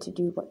learning to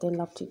do what they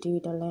love to do.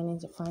 They're learning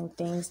to find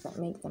things that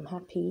make them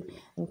happy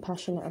and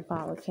passionate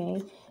about.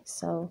 Okay,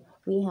 so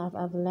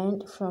I've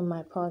learned from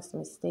my past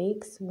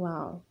mistakes.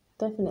 Wow,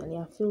 definitely,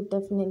 I feel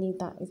definitely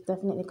that is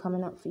definitely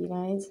coming up for you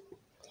guys.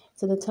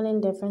 So they're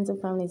telling their friends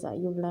and families that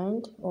you've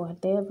learned, or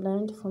they have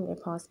learned from their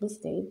past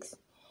mistakes,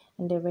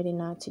 and they're ready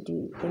now to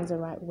do things the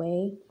right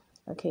way.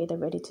 Okay, they're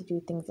ready to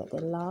do things that they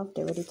love.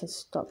 They're ready to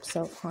stop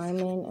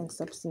self-harming and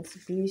substance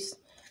abuse.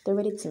 They're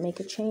ready to make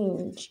a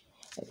change.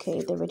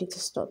 Okay, they're ready to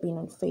stop being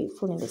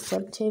unfaithful and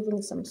deceptive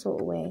in some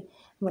sort of way.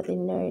 But they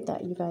know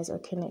that you guys are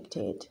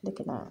connected. Look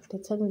at that.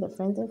 They're telling their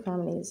friends and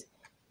families,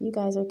 you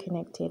guys are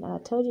connected. And I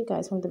told you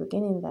guys from the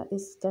beginning that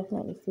this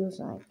definitely feels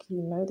like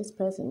you know this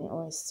person,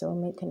 or a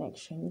soulmate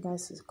connection. You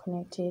guys are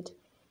connected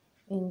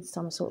in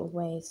some sort of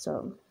way.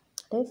 So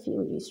they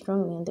feel you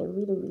strongly, and they're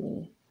really,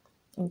 really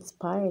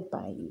inspired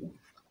by you.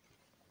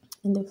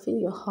 And they feel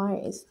your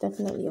heart is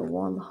definitely a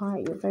warm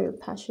heart. You're very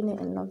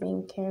passionate and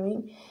loving,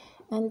 caring.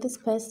 And this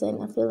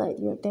person, I feel like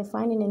they're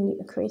finding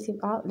a creative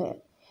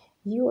outlet.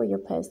 You or your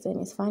person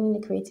is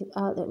finding a creative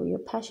outlet where you're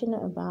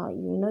passionate about.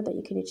 You know that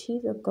you can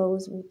achieve your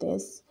goals with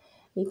this.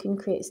 You can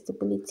create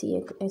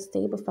stability, a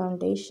stable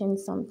foundation,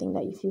 something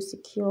that you feel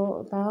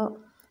secure about,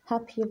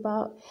 happy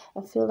about.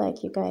 I feel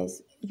like you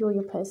or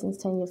your person is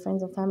telling your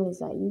friends and families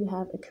that you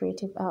have a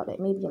creative outlet.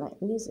 Maybe you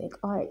like music,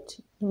 art,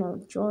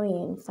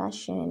 drawing,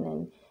 fashion,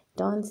 and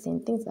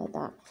dancing, things like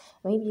that.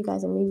 Maybe you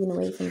guys are moving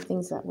away from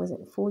things that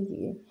wasn't for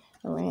you,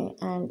 all right?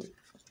 And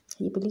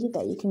you believe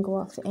that you can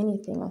go after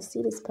anything. I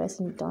see this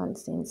person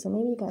dancing, so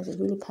maybe you guys are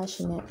really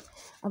passionate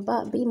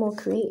about being more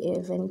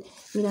creative and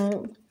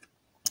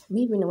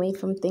moving away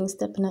from things,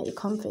 stepping out your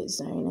comfort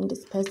zone. And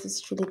this person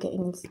is truly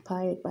getting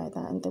inspired by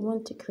that, and they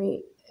want to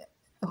create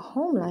a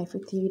home life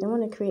with you. They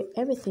want to create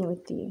everything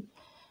with you.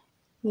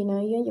 You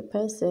and your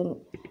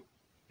person.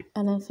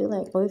 And I feel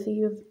like both of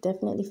you are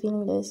definitely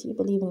feeling this. You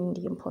believe in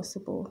the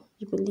impossible.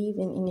 You believe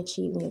in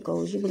achieving your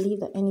goals. You believe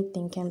that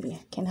anything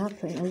can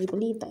happen, and you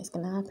believe that it's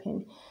going to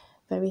happen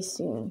very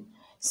soon.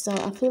 So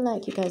I feel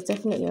like you guys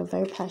definitely are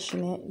very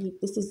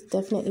passionate. This is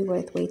definitely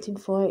worth waiting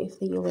for.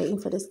 If you're waiting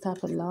for this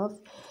type of love,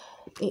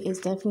 it is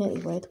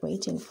definitely worth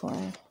waiting for.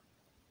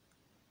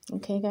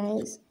 Okay,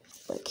 guys?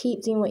 But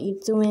keep doing what you're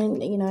doing.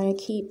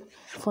 Keep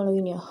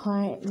following your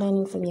heart,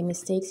 learning from your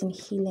mistakes and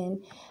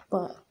healing.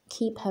 But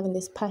keep having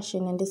this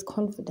passion and this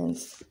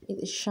confidence.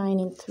 It is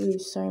shining through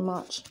so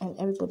much, and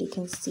everybody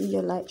can see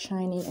your light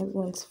shining.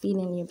 Everyone's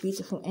feeling your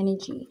beautiful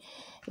energy,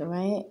 all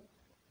right?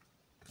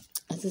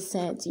 As I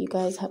said, you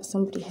guys have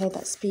somebody here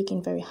that's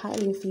speaking very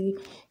highly of you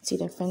to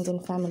their friends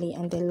and family,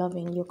 and they're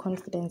loving your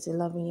confidence, they're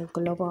loving your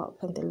glow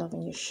up, and they're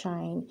loving your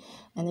shine,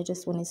 and they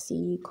just want to see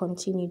you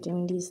continue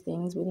doing these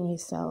things within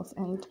yourself,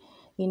 and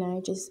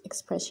just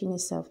expressing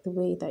yourself the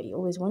way that you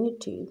always wanted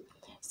to.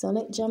 So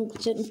let's jump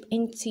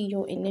into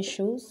your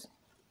initials.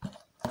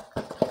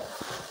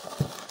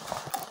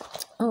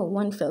 Oh,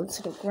 one fell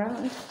to the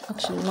ground.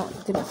 Actually,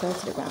 didn't fall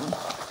to the ground.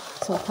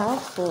 So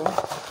powerful.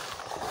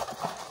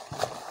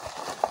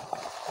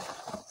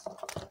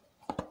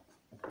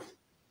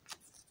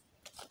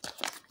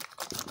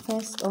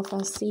 First off,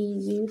 I see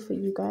you for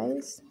you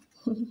guys.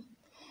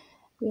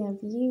 We have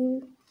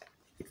you.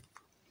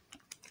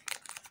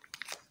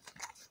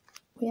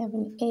 We have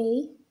an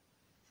A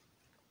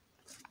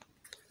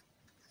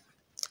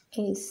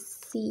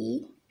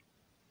C,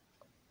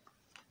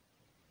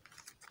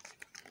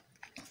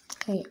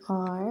 A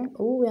R.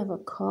 Oh, we have a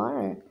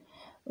car.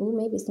 Oh,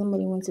 maybe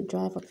somebody wants to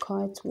drive a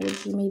car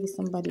towards you. Maybe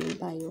somebody will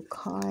buy you a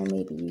car.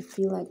 Maybe you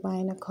feel like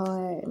buying a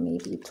car.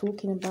 Maybe you're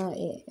talking about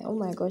it. Oh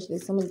my gosh,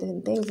 there's so many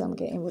different things I'm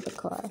getting with a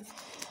car.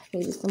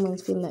 Maybe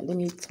someone's feeling like they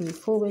need to move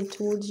forward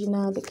towards you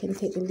now. They can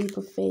take the leap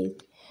of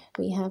faith.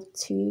 We have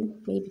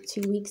 2, maybe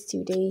 2 weeks,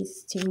 2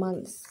 days, 2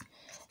 months.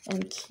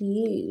 And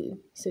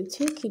Q. So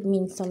 2 could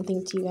mean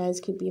something to you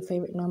guys. Could be a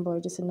favorite number, or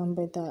just a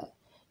number that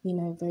you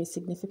know, very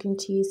significant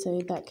to you. So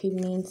that could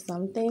mean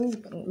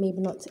something, maybe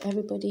not to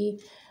everybody,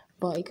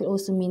 but it could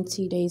also mean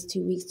 2 days,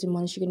 2 weeks, 2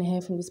 months. You're going to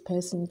hear from this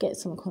person, get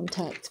some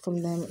contact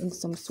from them in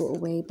some sort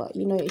of way, but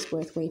you know it's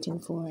worth waiting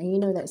for, and you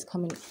know that it's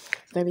coming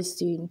very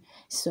soon.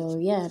 So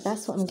yeah,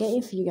 that's what I'm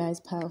getting for you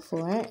guys,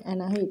 powerful, right?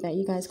 And I hope that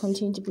you guys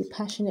continue to be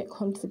passionate,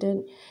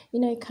 confident,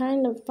 you know,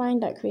 kind of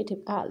find that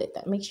creative outlet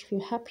that makes you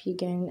feel happy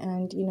again,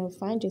 and you know,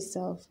 find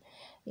yourself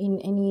in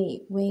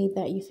any way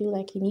that you feel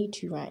like you need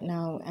to right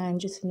now,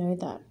 and just know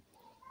that,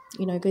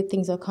 you know, good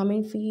things are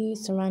coming for you.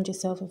 Surround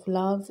yourself with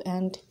love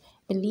and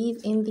believe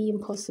in the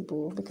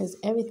impossible, because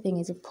everything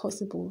is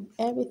possible.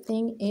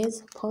 Everything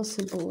is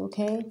possible,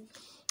 okay?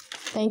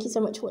 Thank you so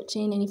much for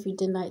watching, and if you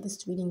did like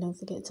this reading, don't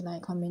forget to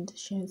like, comment,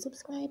 share, and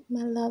subscribe,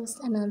 my loves,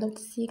 and I'd love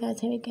to see you guys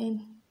here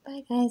again.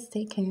 Bye guys,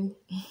 take care.